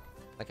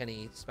 Like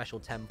any special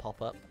 10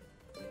 pop-up.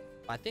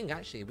 I think,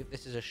 actually,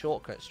 this is a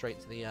shortcut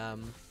straight to the,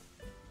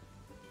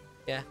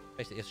 yeah,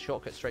 basically it's a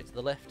shortcut straight to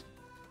the lift.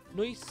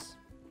 Nice.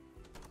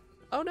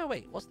 Oh, no,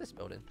 wait. What's this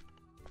building?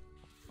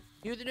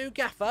 You the new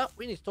gaffer?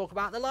 We need to talk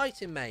about the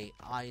lighting, mate.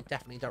 I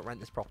definitely don't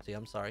rent this property.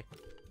 I'm sorry.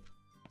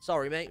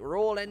 Sorry, mate. We're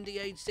all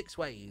NDA'd 6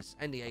 ways.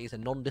 NDA is a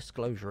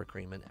non-disclosure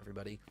agreement,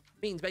 everybody.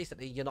 Means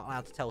basically you're not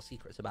allowed to tell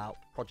secrets about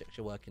projects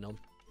you're working on.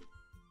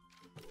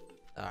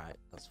 Alright,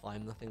 that's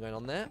fine. Nothing going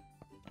on there.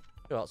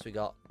 Who else we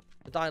got?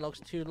 The dialogue's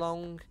too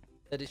long.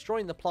 They're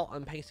destroying the plot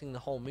and pacing the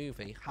whole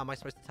movie. How am I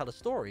supposed to tell a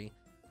story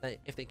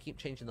if they keep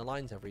changing the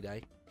lines every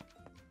day?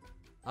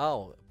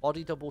 Oh,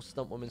 body double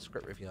stunt woman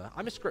script reviewer.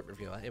 I'm a script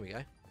reviewer. Here we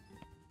go.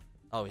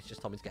 Oh, he's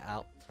just told me to get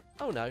out.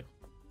 Oh, no.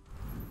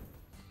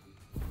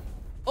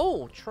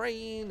 Oh,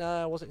 train.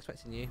 Wasn't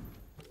expecting you.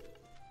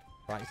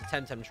 Right, it's a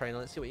Temtem trainer.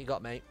 Let's see what you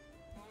got, mate.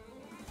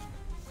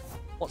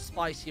 What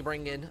spice you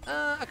bring in?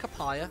 A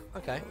papaya.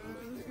 Okay.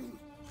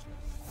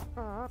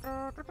 Let's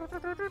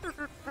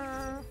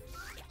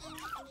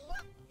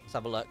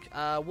have a look.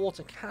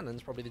 Water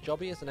cannon's probably the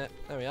jobby, isn't it?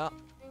 There we are.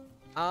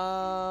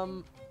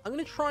 I'm going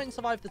to try and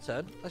survive the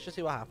turn. Let's just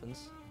see what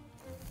happens.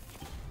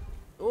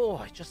 Oh,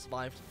 I just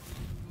survived.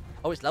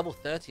 Oh, it's level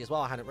 30 as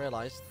well. I hadn't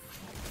realised.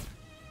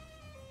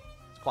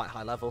 It's quite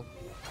high level.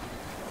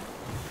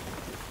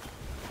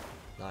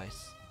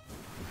 Nice.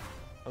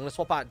 I'm going to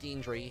swap out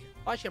Deandry.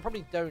 Actually, I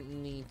probably don't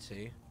need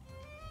to.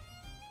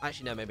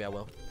 Actually, no, maybe I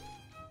will.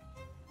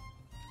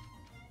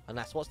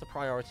 Unless, what's the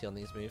priority on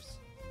these moves?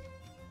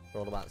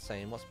 They're all about the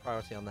same. What's the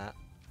priority on that?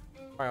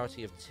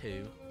 Priority of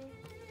 2.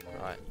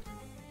 Alright.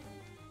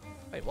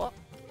 Wait, what?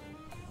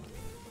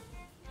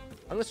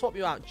 I'm going to swap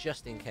you out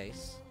just in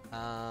case.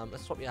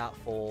 Let's swap you out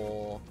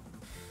for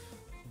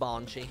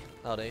Banshee.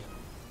 That'll do.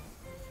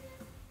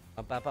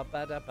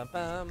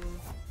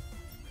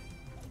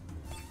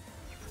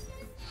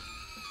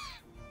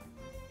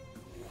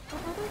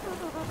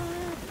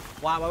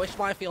 Wow, I wish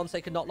my fiance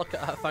could not look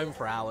at her phone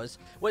for hours.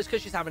 Well, it's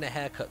because she's having a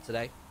haircut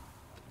today.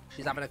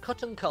 She's having a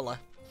cut and colour.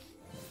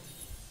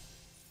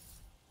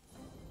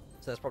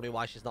 So that's probably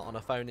why she's not on her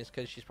phone, is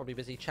because she's probably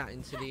busy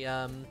chatting to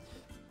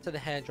the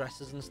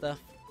hairdressers and stuff.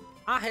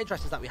 Our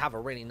hairdressers that we have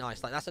are really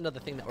nice. Like, that's another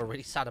thing that we're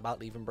really sad about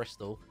leaving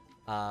Bristol.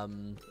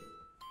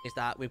 Is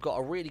that we've got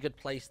a really good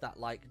place that,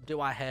 like, do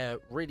our hair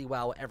really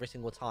well every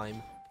single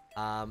time.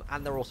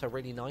 And they're also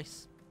really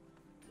nice.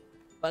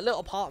 But a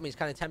little part of me is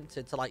kind of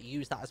tempted to, like,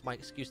 use that as my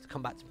excuse to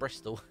come back to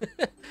Bristol.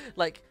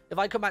 Like, if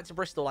I come back to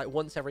Bristol, like,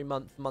 once every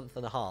month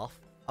and a half,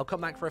 I'll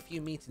come back for a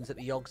few meetings at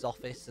the Yogg's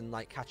office and,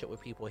 like, catch up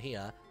with people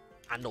here.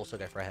 And also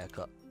go for a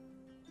haircut.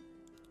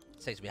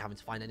 Saves me having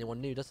to find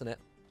anyone new, doesn't it?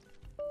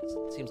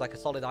 Seems like a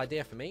solid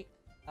idea for me.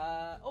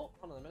 Oh,